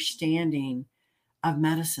understanding of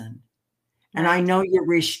medicine. And I know you're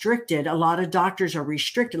restricted. A lot of doctors are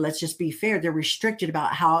restricted. Let's just be fair. They're restricted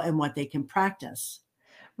about how and what they can practice.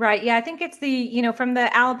 Right. Yeah. I think it's from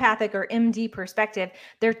the allopathic or MD perspective,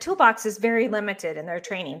 their toolbox is very limited in their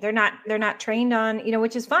training. They're not trained on,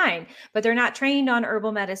 which is fine, but they're not trained on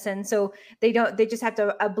herbal medicine. So they just have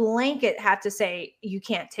to, a blanket have to say, you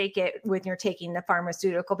can't take it when you're taking the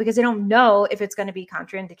pharmaceutical, because they don't know if it's going to be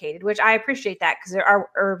contraindicated, which I appreciate that, because there are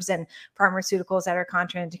herbs and pharmaceuticals that are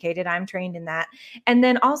contraindicated. I'm trained in that. And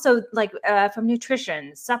then also from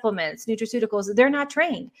nutrition, supplements, nutraceuticals, they're not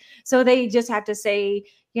trained. So they just have to say,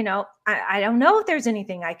 I don't know if there's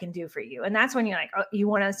anything I can do for you. And that's when you're like, oh, you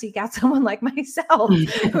want to seek out someone like myself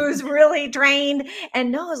who's really trained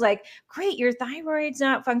and knows, great, your thyroid's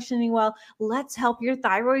not functioning well. Let's help your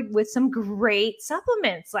thyroid with some great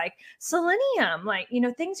supplements like selenium,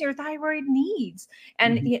 things your thyroid needs.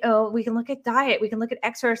 And, we can look at diet, we can look at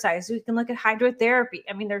exercise, we can look at hydrotherapy.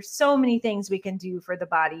 I mean, there's so many things we can do for the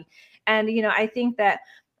body. And, I think that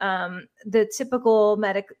the typical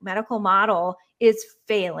medical model is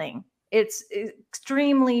failing. It's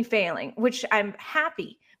extremely failing, which I'm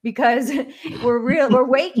happy, because we're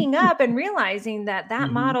waking up and realizing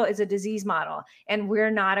that model is a disease model, and we're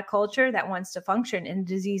not a culture that wants to function in a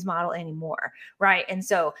disease model anymore. Right. And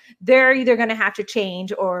so they're either going to have to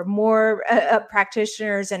change, or more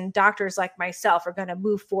practitioners and doctors like myself are going to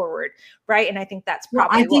move forward. Right. And I think that's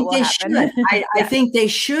probably what will happen. I think they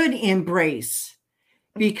should embrace.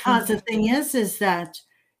 Because the thing is that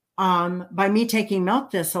by me taking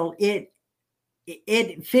milk thistle,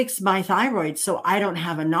 it fixed my thyroid, so I don't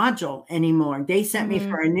have a nodule anymore. They sent me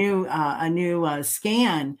for a new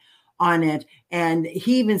scan on it, and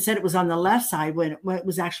he even said it was on the left side when it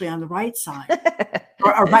was actually on the right side,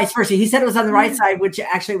 or vice versa. He said it was on the right side, which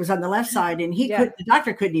actually was on the left side, and the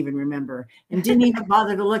doctor couldn't even remember and didn't even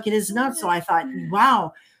bother to look at his notes. So I thought,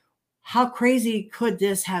 wow, how crazy could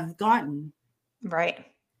this have gotten? Right.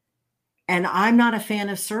 And I'm not a fan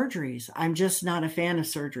of surgeries. I'm just not a fan of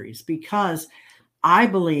surgeries, because I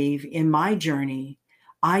believe in my journey,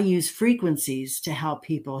 I use frequencies to help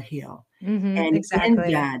people heal. And in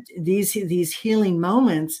that, these healing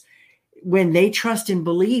moments, when they trust and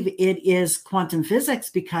believe, it is quantum physics,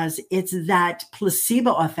 because it's that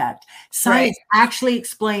placebo effect. Science actually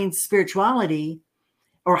explains spirituality,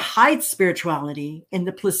 or hides spirituality, in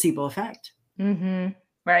the placebo effect.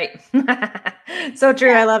 Right. So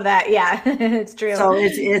true. I love that. Yeah, it's true. So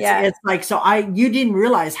it's you didn't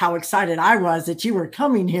realize how excited I was that you were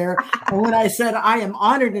coming here. And when I said, I am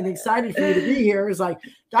honored and excited for you to be here, it was like,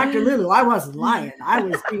 Dr. Lulu, I wasn't lying. I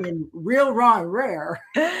was being real, raw, and rare.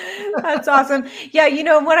 That's awesome. Yeah.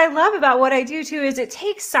 What I love about what I do too is it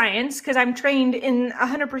takes science, because I'm trained in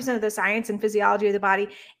 100% of the science and physiology of the body,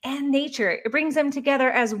 and nature. It brings them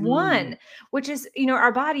together as one, which is,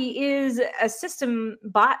 our body is a system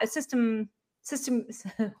system,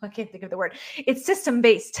 I can't think of the word. It's system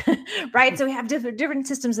based, right? So we have different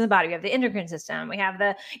systems in the body. We have the endocrine system, we have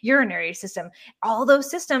the urinary system. All those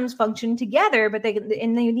systems function together, but they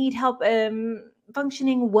need help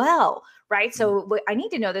functioning well, right? So I need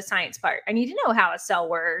to know the science part. I need to know how a cell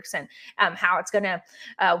works and how it's going to,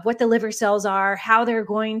 what the liver cells are, how they're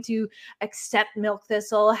going to accept milk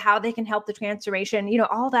thistle, how they can help the transformation,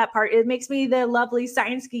 all that part. It makes me the lovely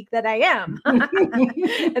science geek that I am. And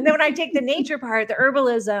then when I take the nature part, the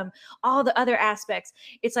herbalism, all the other aspects,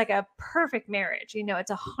 it's like a perfect marriage. It's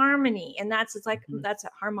a harmony, and that's a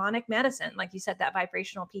harmonic medicine. Like you said, that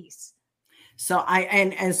vibrational piece. So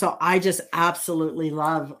so I just absolutely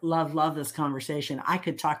love this conversation. I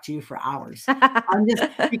could talk to you for hours.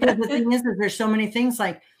 Because the thing is there's so many things.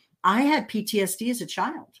 Like, I had PTSD as a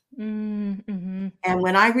child. Mm-hmm. And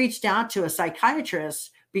when I reached out to a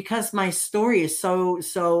psychiatrist, because my story is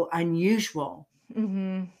so unusual,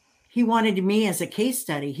 mm-hmm. he wanted me as a case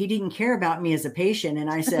study. He didn't care about me as a patient. And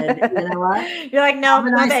I said, you know what? You're like, no,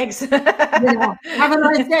 thanks. Have a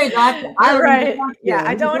nice day, doc. Right. Yeah,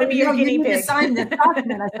 I don't want to be your guinea pig. Sign this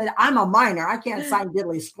document. I said, I'm a minor. I can't sign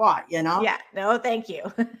diddly squat, Yeah, no, thank you.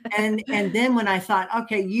 and then when I thought,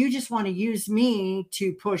 okay, you just want to use me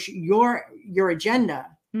to push your agenda.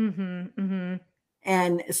 Mm-hmm, mm-hmm.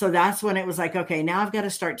 And so that's when it was like, okay, now I've got to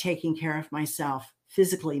start taking care of myself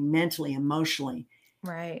physically, mentally, emotionally.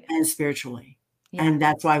 Right. And spiritually. Yeah. And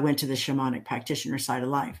that's why I went to the shamanic practitioner side of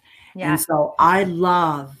life. Yeah. And so I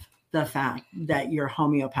love the fact that you're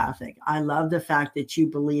homeopathic. I love the fact that you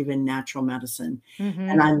believe in natural medicine. Mm-hmm.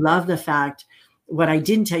 And I love the fact, what I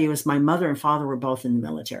didn't tell you is my mother and father were both in the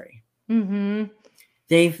military. Mm-hmm.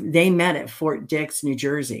 They met at Fort Dix, New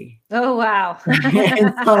Jersey. Oh, wow.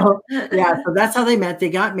 And so that's how they met. They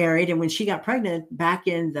got married. And when she got pregnant back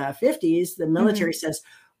in the 50s, the military mm-hmm. says,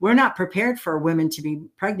 we're not prepared for women to be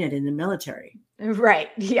pregnant in the military. Right.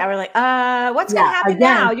 Yeah. We're like, what's going to happen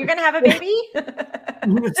now? You're going to have a baby?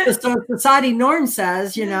 So society norm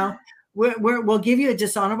says, we'll give you a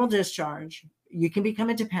dishonorable discharge. You can become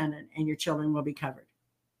independent and your children will be covered.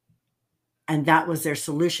 And that was their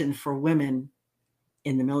solution for women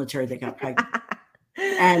in the military that got pregnant.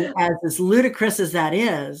 And as ludicrous as that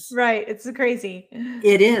is. Right. It's crazy.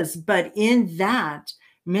 It is. But in that,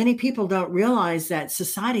 many people don't realize that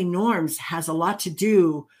society norms has a lot to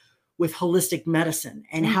do with holistic medicine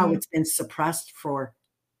and mm-hmm. how it's been suppressed for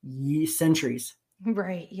centuries.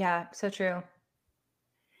 Right. Yeah. So true.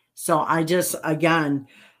 So I just, again,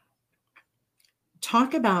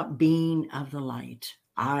 talk about being of the light.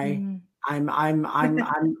 I'm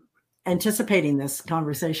anticipating this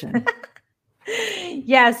conversation.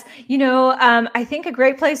 Yes. I think a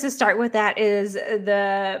great place to start with that is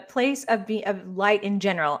the place of light in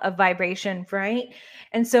general, of vibration, right?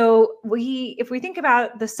 And so if we think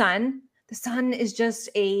about the sun is just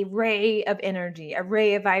a ray of energy, a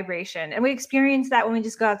ray of vibration. And we experience that when we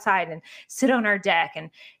just go outside and sit on our deck and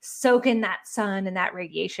soak in that sun and that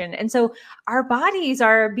radiation. And so our bodies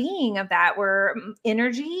are a being of that. We're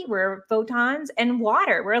energy, we're photons, and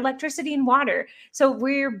water. We're electricity and water. So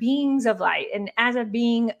we're beings of light. And as a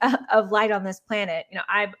being of light on this planet,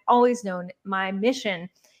 I've always known my mission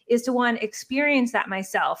is to, one, experience that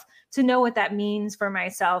myself, to know what that means for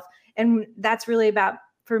myself. And that's really about,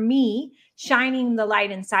 for me, shining the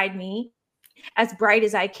light inside me as bright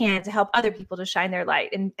as I can to help other people to shine their light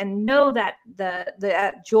and know that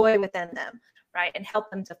the joy within them, right? And help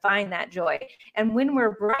them to find that joy. And when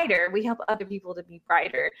we're brighter, we help other people to be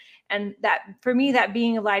brighter. And that, for me, that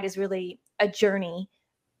being of light is really a journey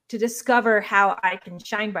to discover how I can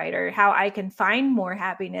shine brighter, how I can find more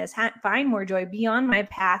happiness, find more joy, be on my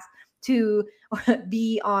path to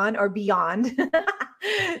be on or beyond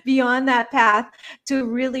that path, to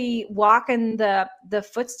really walk in the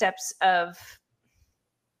footsteps of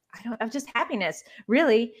just happiness,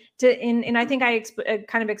 really. And I think I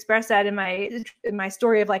kind of expressed that in my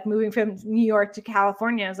story of like moving from New York to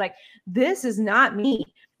California. I was like, this is not me.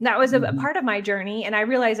 That was a part of my journey. And I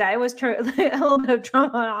realized I was a little bit of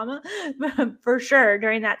trauma for sure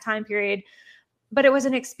during that time period. But it was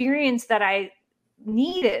an experience that I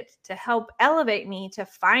needed to help elevate me to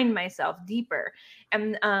find myself deeper.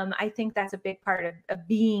 And I think that's a big part of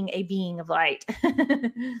being a being of light.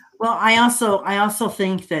 Well, I also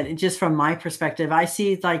think that, just from my perspective, I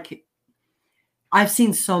see, like, I've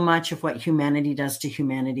seen so much of what humanity does to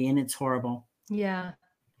humanity, and it's horrible. Yeah.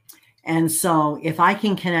 And so if I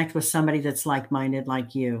can connect with somebody that's like-minded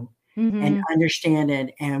like you, mm-hmm. and understand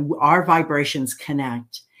it, and our vibrations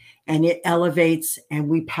connect, and it elevates, and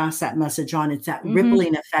we pass that message on, it's that mm-hmm.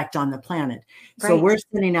 rippling effect on the planet. Right. So we're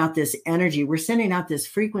sending out this energy. We're sending out this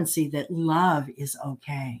frequency that love is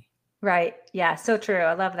okay. Right. Yeah. So true.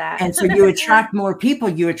 I love that. And so you attract more people,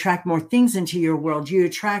 you attract more things into your world. You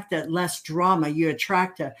attract that less drama. You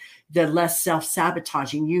attract the less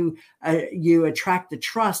self-sabotaging. You attract the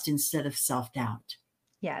trust instead of self-doubt.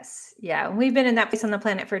 Yes. Yeah. We've been in that place on the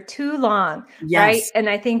planet for too long. Right. Yes. And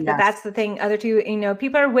I think that Yes. that's the thing. Other two,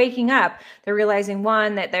 people are waking up. They're realizing,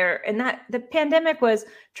 one, that that the pandemic was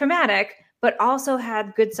traumatic, but also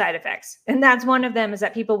had good side effects. And that's one of them, is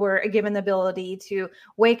that people were given the ability to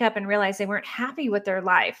wake up and realize they weren't happy with their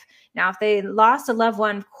life. Now, if they lost a loved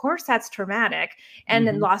one, of course, that's traumatic, and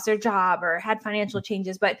then lost their job or had financial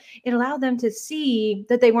changes, but it allowed them to see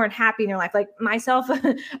that they weren't happy in their life. Like myself,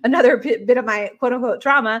 another bit of my quote unquote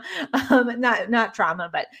trauma, not trauma,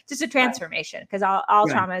 but just a transformation, because all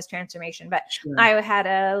trauma is transformation. But I had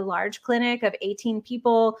a large clinic of 18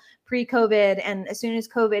 people pre-COVID. And as soon as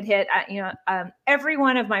COVID hit, every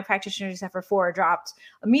one of my practitioners except for 4 dropped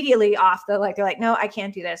immediately off they're like, no, I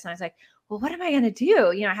can't do this. And I was like, well, what am I going to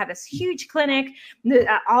do? I have this huge clinic,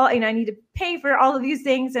 I need to pay for all of these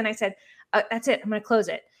things. And I said, that's it. I'm going to close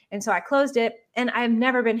it. And so I closed it, and I've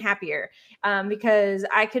never been happier, because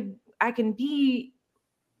I can be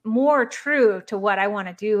more true to what I want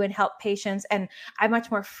to do and help patients. And I have much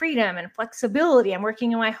more freedom and flexibility. I'm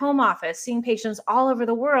working in my home office, seeing patients all over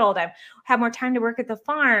the world. I have more time to work at the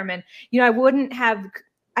farm. And,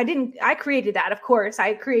 I created that. Of course,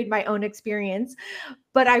 I created my own experience,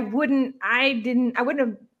 but I didn't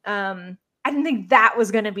think that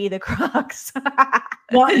was going to be the crux.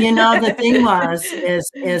 Well, the thing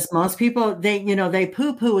is most people, they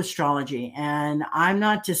poo-poo astrology. And I'm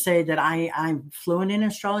not to say that I'm fluent in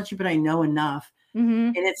astrology, but I know enough.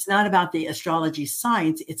 And it's not about the astrology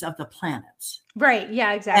science, it's of the planets. Right.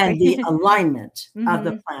 Yeah, exactly. And the alignment of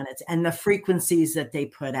the planets and the frequencies that they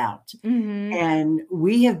put out. And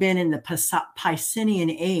we have been in the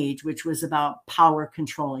Piscean age, which was about power,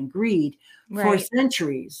 control, and greed for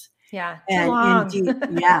centuries. Yeah. And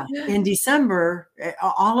in December,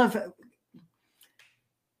 all of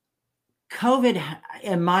COVID,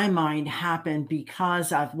 in my mind, happened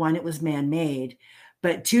because of, one, it was man-made,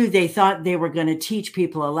 but 2, they thought they were going to teach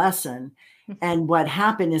people a lesson. And what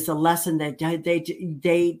happened is the lesson that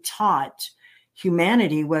they taught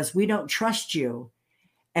humanity was, we don't trust you.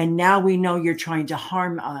 And now we know you're trying to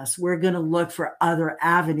harm us. We're going to look for other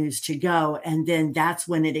avenues to go. And then that's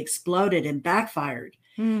when it exploded and backfired.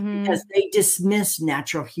 Because they dismissed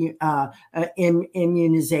natural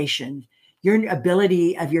immunization. Your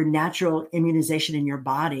ability of your natural immunization in your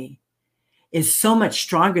body is so much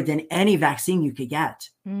stronger than any vaccine you could get.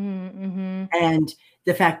 And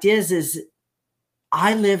the fact is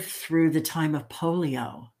I lived through the time of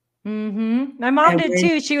polio. My mom did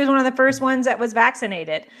too. She was one of the first ones that was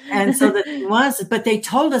vaccinated. And so but they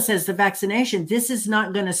told us, as the vaccination, this is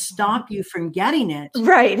not going to stop you from getting it.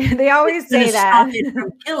 Right. They always say that. Stop it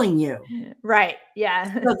from killing you. Right.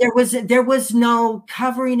 Yeah. So there was no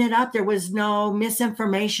covering it up. There was no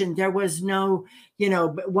misinformation. There was no,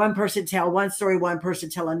 one person tell one story, one person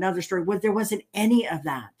tell another story. There wasn't any of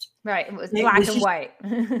that. Right. It was black and white.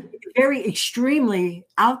 Very extremely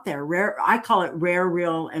out there. Rare. I call it rare,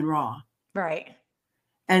 real, and raw. Right.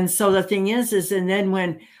 And so the thing is, and then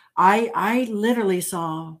when I literally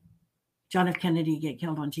saw John F. Kennedy get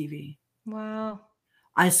killed on TV. Wow.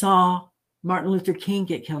 I saw Martin Luther King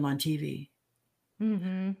get killed on TV.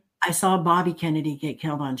 I saw Bobby Kennedy get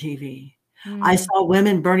killed on TV. I saw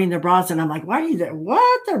women burning their bras, and I'm like, why are you there?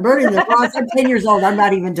 What? They're burning their bras. I'm 10 years old. I'm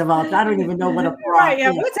not even developed. I don't even know what a bra right, yeah,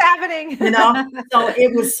 is. What's happening? So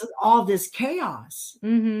it was all this chaos.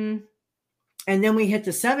 And then we hit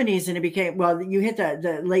the 70s, and it became, you hit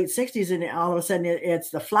the late 60s, and all of a sudden it's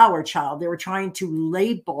the flower child. They were trying to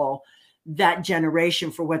label that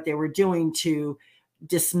generation for what they were doing to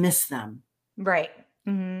dismiss them. Right.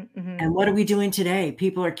 And what are we doing today?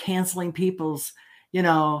 People are canceling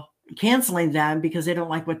canceling them because they don't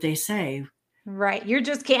like what they say. Right. You're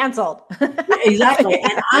just canceled. Exactly.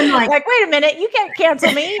 And I'm like, wait a minute, you can't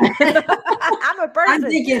cancel me. I'm a person. I'm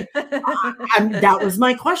thinking, that was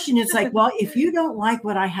my question. It's like, well, if you don't like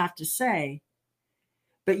what I have to say,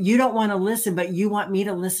 but you don't want to listen, but you want me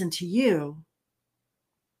to listen to you,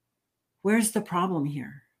 where's the problem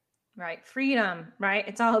here? Right. Freedom, right?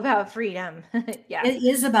 It's all about freedom. Yeah. It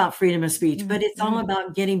is about freedom of speech, but it's all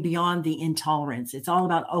about getting beyond the intolerance. It's all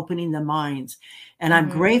about opening the minds. And I'm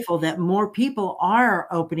grateful that more people are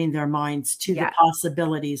opening their minds to the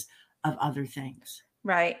possibilities of other things.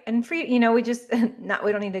 Right. And we just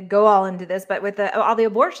we don't need to go all into this, but with all the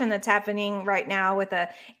abortion that's happening right now, with the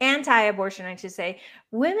anti-abortion, I should say,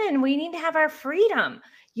 women, we need to have our freedom.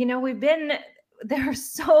 We've been there's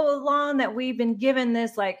so long that we've been given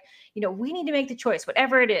this, like, we need to make the choice,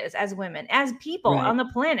 whatever it is, as women, as people Right. on the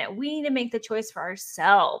planet, we need to make the choice for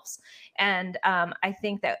ourselves. And I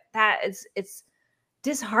think that it's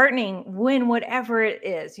disheartening when whatever it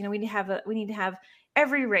is, we need to have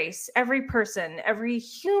every race, every person, every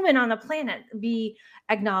human on the planet be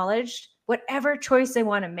acknowledged, whatever choice they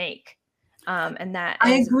want to make. And that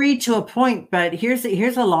I agree to a point, but here's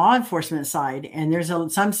a law enforcement side, and there's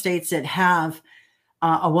some states that have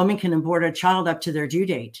a woman can abort a child up to their due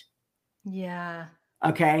date. Yeah.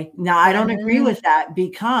 Okay. Now I don't agree with that,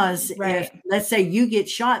 because if, let's say, you get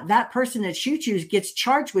shot, that person that shoots you gets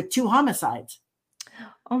charged with 2 homicides.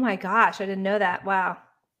 Oh my gosh, I didn't know that. Wow.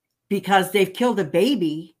 Because they've killed a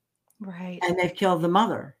baby, right, and they've killed the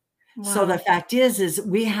mother. Wow. So the fact is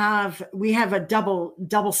we have a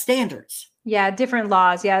double standards. Yeah, different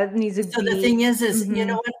laws. Yeah, it needs to be. So the thing is, you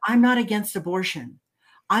know what? I'm not against abortion.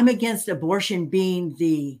 I'm against abortion being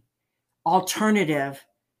the alternative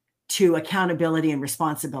to accountability and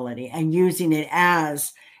responsibility, and using it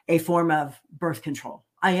as a form of birth control.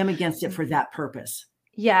 I am against it for that purpose.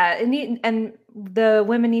 Yeah, and the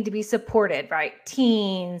women need to be supported, right?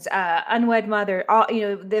 Teens, unwed mother, all,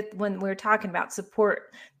 when we're talking about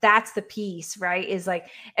support, that's the piece, right? Is like,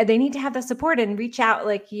 and they need to have the support and reach out,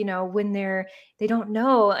 like, when they don't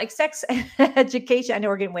know, like sex education. I know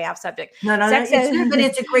we're getting way off subject. No, but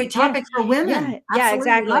it's a great topic for women. Yeah,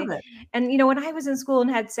 exactly. Love it. And when I was in school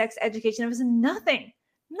and had sex education, it was nothing.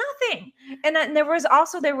 And there was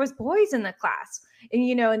boys in the class, and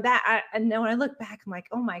then when I look back, I'm like,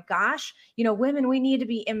 oh my gosh, women, we need to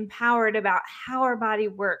be empowered about how our body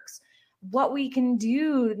works, what we can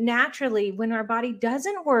do naturally when our body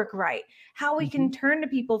doesn't work right, how we can turn to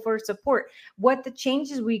people for support, what the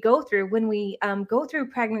changes we go through when we go through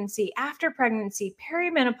pregnancy, after pregnancy,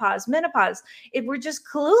 perimenopause, menopause. We're just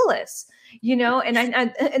clueless,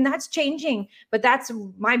 and that's changing. But that's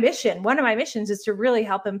my mission. One of my missions is to really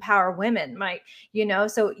help empower women,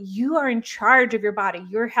 so you are in charge of your body,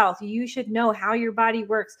 your health. You should know how your body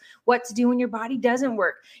works, what to do when your body doesn't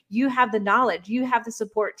work. You have the knowledge, you have the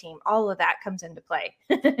support team. All of that comes into play.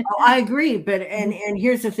 I agree. But, and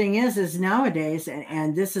here's the thing is nowadays,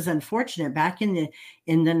 and this is unfortunate, back in the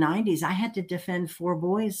 90s, I had to defend 4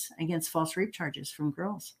 boys against false rape charges from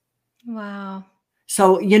girls. Wow.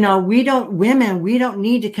 So, we don't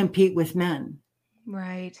need to compete with men.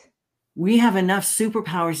 Right. We have enough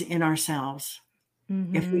superpowers in ourselves.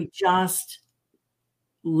 If we just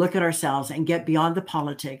look at ourselves and get beyond the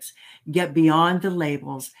politics, get beyond the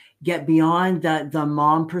labels, get beyond the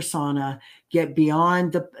mom persona, get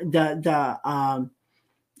beyond the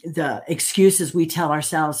excuses we tell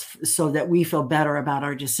ourselves so that we feel better about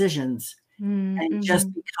our decisions, and just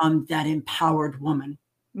become that empowered woman.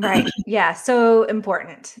 Right. Yeah. So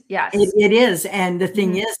important. Yes. It is. And the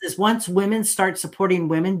thing is once women start supporting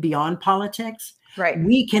women beyond politics, right,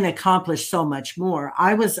 we can accomplish so much more.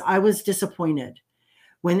 I was disappointed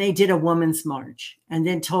when they did a women's march and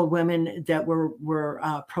then told women that were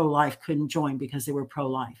pro-life couldn't join because they were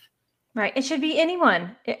pro-life. Right. It should be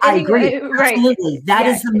anyone. I agree. Right. Absolutely. That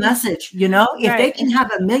is the message. If they can have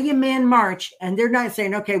a 1 million man march and they're not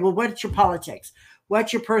saying, okay, well, what's your politics?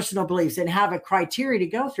 What's your personal beliefs, and have a criteria to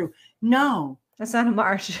go through? No. That's not a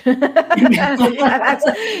march. That's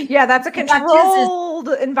a controlled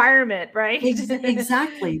environment, right?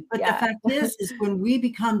 Exactly. But the fact is when we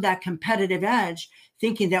become that competitive edge,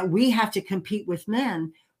 thinking that we have to compete with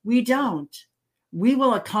men, we don't. We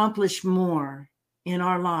will accomplish more in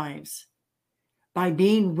our lives by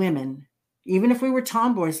being women, even if we were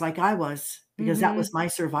tomboys like I was, because that was my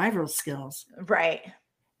survival skills. Right.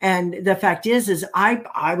 And the fact is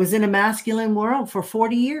I was in a masculine world for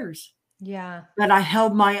 40 years. Yeah. But I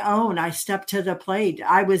held my own. I stepped to the plate.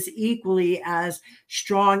 I was equally as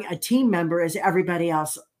strong a team member as everybody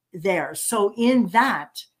else there. So in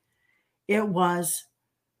that, it was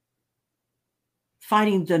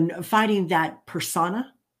fighting that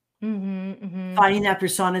persona, fighting that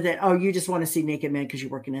persona that, oh, you just want to see naked men because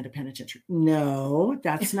you're working at a penitentiary. No,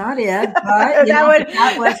 that's not it. But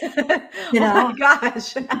that was, oh my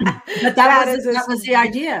gosh. But that was the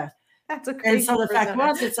idea. That's a crazy. And so the fact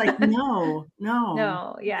was, it's like, no.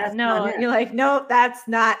 Yeah, no. You're like, no, that's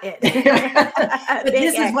not it. But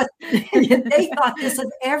this is what they thought this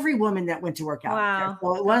of every woman that went to work out. Wow.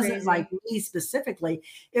 So it wasn't like me specifically.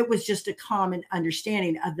 It was just a common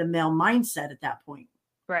understanding of the male mindset at that point.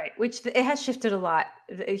 Right. Which it has shifted a lot.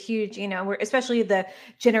 A huge, we're especially the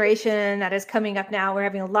generation that is coming up now. We're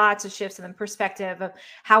having lots of shifts in the perspective of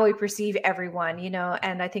how we perceive everyone,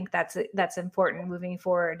 and I think that's important moving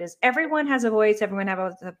forward is everyone has a voice, everyone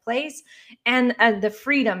has a place and the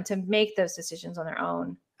freedom to make those decisions on their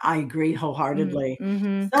own. I agree wholeheartedly.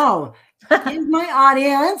 Mm-hmm. So give my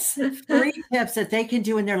audience 3 tips that they can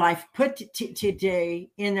do in their life, put today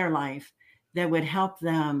in their life that would help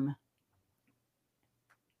them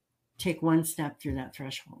take one step through that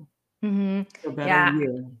threshold. Mm-hmm. So better Yeah.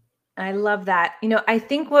 you. I love that. I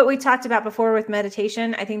think what we talked about before with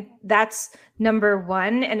meditation, I think that's number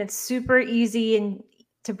one. And it's super easy and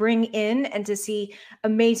to bring in and to see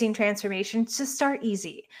amazing transformations. Just start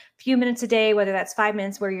easy. A few minutes a day, whether that's 5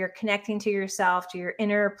 minutes where you're connecting to yourself, to your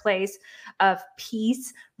inner place of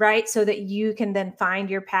peace, right? So that you can then find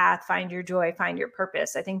your path, find your joy, find your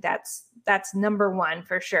purpose. I think that's number one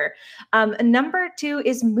for sure. Number 2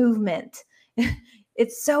 is movement.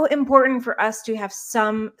 It's so important for us to have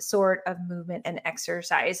some sort of movement and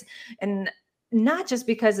exercise, and not just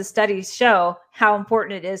because the studies show how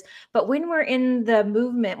important it is, but when we're in the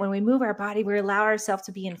movement, when we move our body, we allow ourselves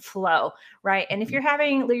to be in flow, right? And if you're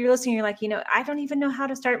listening, you're like, I don't even know how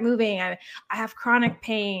to start moving. I have chronic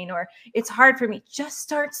pain, or it's hard for me. Just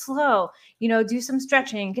start slow, do some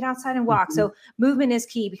stretching, get outside and walk. So movement is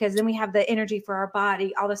key because then we have the energy for our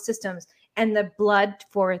body, all the systems, and the blood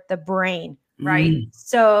for the brain. Right.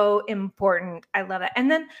 So important. I love it.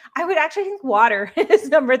 And then I would actually think water is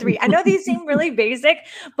number 3. I know these seem really basic,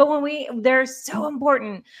 but they're so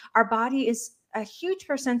important. Our body is a huge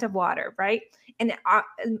 % of water, right? And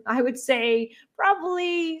I would say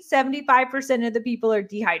probably 75% of the people are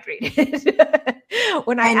dehydrated.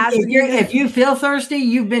 When I ask if you feel thirsty,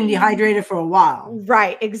 you've been dehydrated for a while.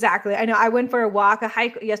 Right. Exactly. I know I went for a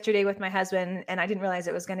hike yesterday with my husband, and I didn't realize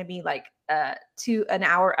it was going to be like an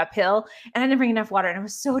hour uphill, and I didn't bring enough water, and I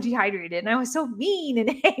was so dehydrated and I was so mean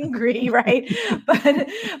and angry. Right.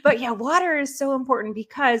 but yeah, water is so important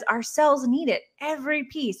because our cells need it. Every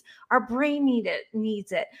piece, our brain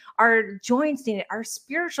needs it. Our joints need it. Our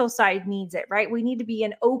spiritual side needs it. Right. We need to be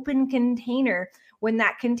an open container. When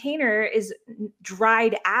that container is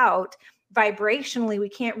dried out, vibrationally, we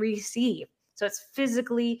can't receive. So it's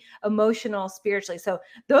physically, emotional, spiritually. So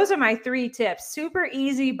those are my 3 tips. Super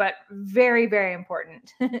easy, but very, very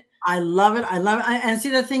important. I love it. And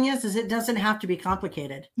see, the thing is it doesn't have to be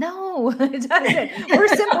complicated. No, it doesn't.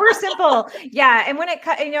 We're simple. Yeah. And when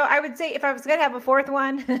I would say if I was going to have a 4th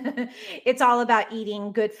one, it's all about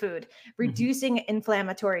eating good food, reducing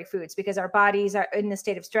inflammatory foods, because our bodies are in the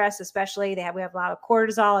state of stress, especially we have a lot of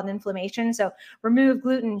cortisol and inflammation. So remove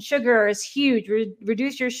gluten. Sugar is huge.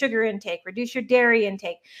 Reduce your sugar intake, reduce your dairy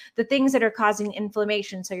intake, the things that are causing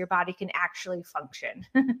inflammation so your body can actually function.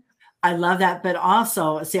 I love that. But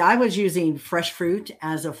also, see, I was using fresh fruit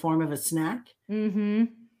as a form of a snack. Mm-hmm.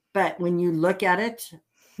 But when you look at it,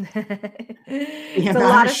 it's a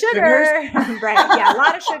lot of sugar. Right. Yeah. A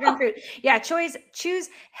lot of sugar and fruit. Yeah. Choose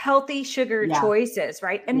healthy sugar choices,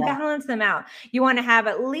 right? And balance them out. You want to have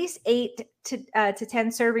at least 8 to 10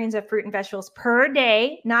 servings of fruit and vegetables per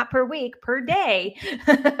day, not per week, per day.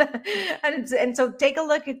 and so take a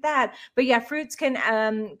look at that. But yeah, fruits can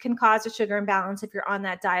cause a sugar imbalance if you're on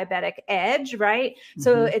that diabetic edge, right?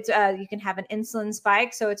 So it's you can have an insulin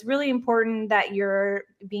spike. So it's really important that you're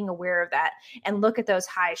being aware of that and look at those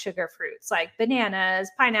high sugar fruits like bananas,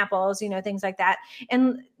 pineapples, things like that,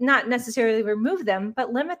 and not necessarily remove them,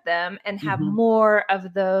 but limit them and have more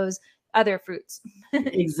of those other fruits.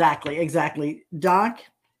 Exactly. Doc,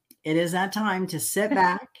 it is that time to sit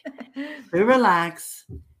back, to relax,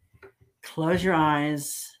 close your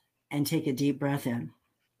eyes, and take a deep breath in.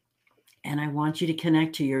 And I want you to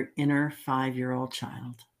connect to your inner 5-year-old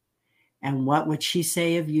child. And what would she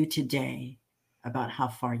say of you today about how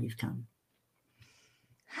far you've come?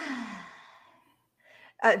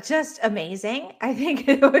 Just amazing. I think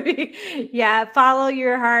it would be, follow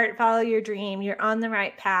your heart, follow your dream. You're on the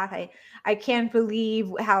right path. I can't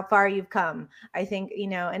believe how far you've come. I think,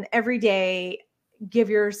 and every day give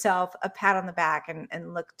yourself a pat on the back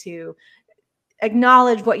and look to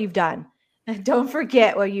acknowledge what you've done. Don't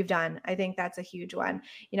forget what you've done. I think that's a huge one.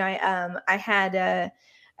 I had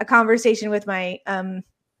a conversation with my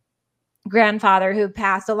grandfather who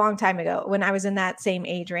passed a long time ago when I was in that same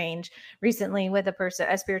age range recently with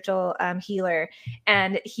a spiritual healer.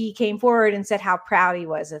 And he came forward and said how proud he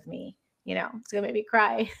was of me. It's gonna make me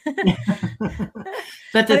cry.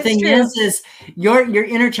 But the thing is your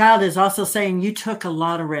inner child is also saying you took a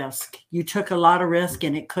lot of risk. You took a lot of risk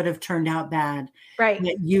and it could have turned out bad. Right.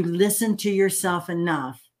 But you listened to yourself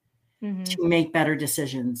enough to make better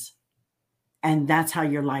decisions. And that's how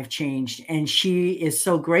your life changed. And she is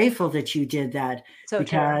so grateful that you did that, So true.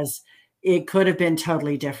 because it could have been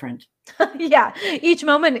totally different. Yeah. Each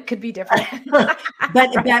moment it could be different. But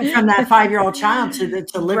from that 5-year-old child to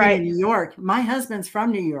living Right. in New York. My husband's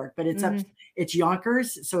from New York, but it's Mhm. it's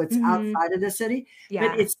Yonkers, so it's Mhm. outside of the city. Yeah.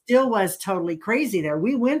 But it still was totally crazy there.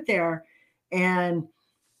 We went there, and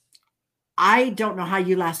I don't know how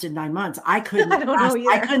you lasted 9 months. I couldn't. I don't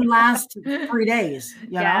know I either. couldn't last 3 days.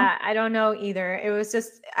 You know? Yeah, I don't know either. It was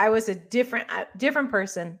just I was a different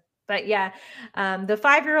person. But yeah, the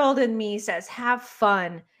 5-year-old in me says, "Have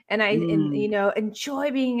fun." And Mm.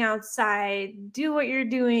 enjoy being outside, do what you're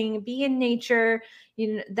doing, be in nature.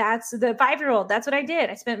 That's the 5-year-old. That's what I did.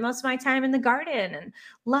 I spent most of my time in the garden and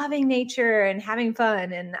loving nature and having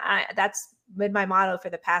fun. And that's been my motto for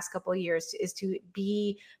the past couple of years, is to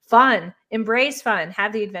be fun, embrace fun,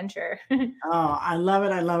 have the adventure. Oh, I love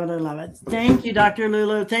it. I love it. I love it. Thank you, Dr.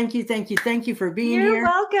 Lulu. Thank you. Thank you. Thank you for being You're here.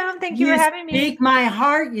 welcome. Thank you You for having me. speak my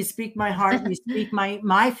heart. You speak my heart. You speak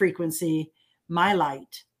my frequency, my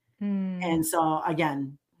light. And so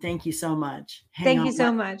again, thank you so much. Thank you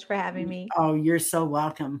so much for having me. Oh, you're so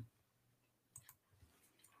welcome.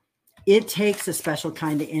 It takes a special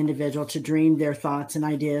kind of individual to dream their thoughts and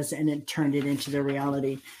ideas and it turned it into their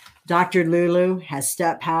reality. Dr. Lulu has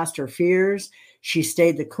stepped past her fears. She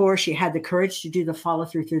stayed the course. She had the courage to do the follow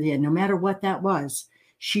through the end, no matter what that was.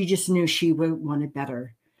 She just knew she wanted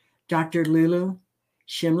better. Dr. Lulu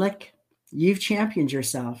Shimlick, you've championed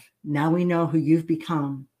yourself. Now we know who you've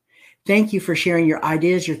become. Thank you for sharing your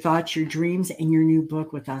ideas, your thoughts, your dreams, and your new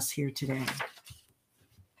book with us here today.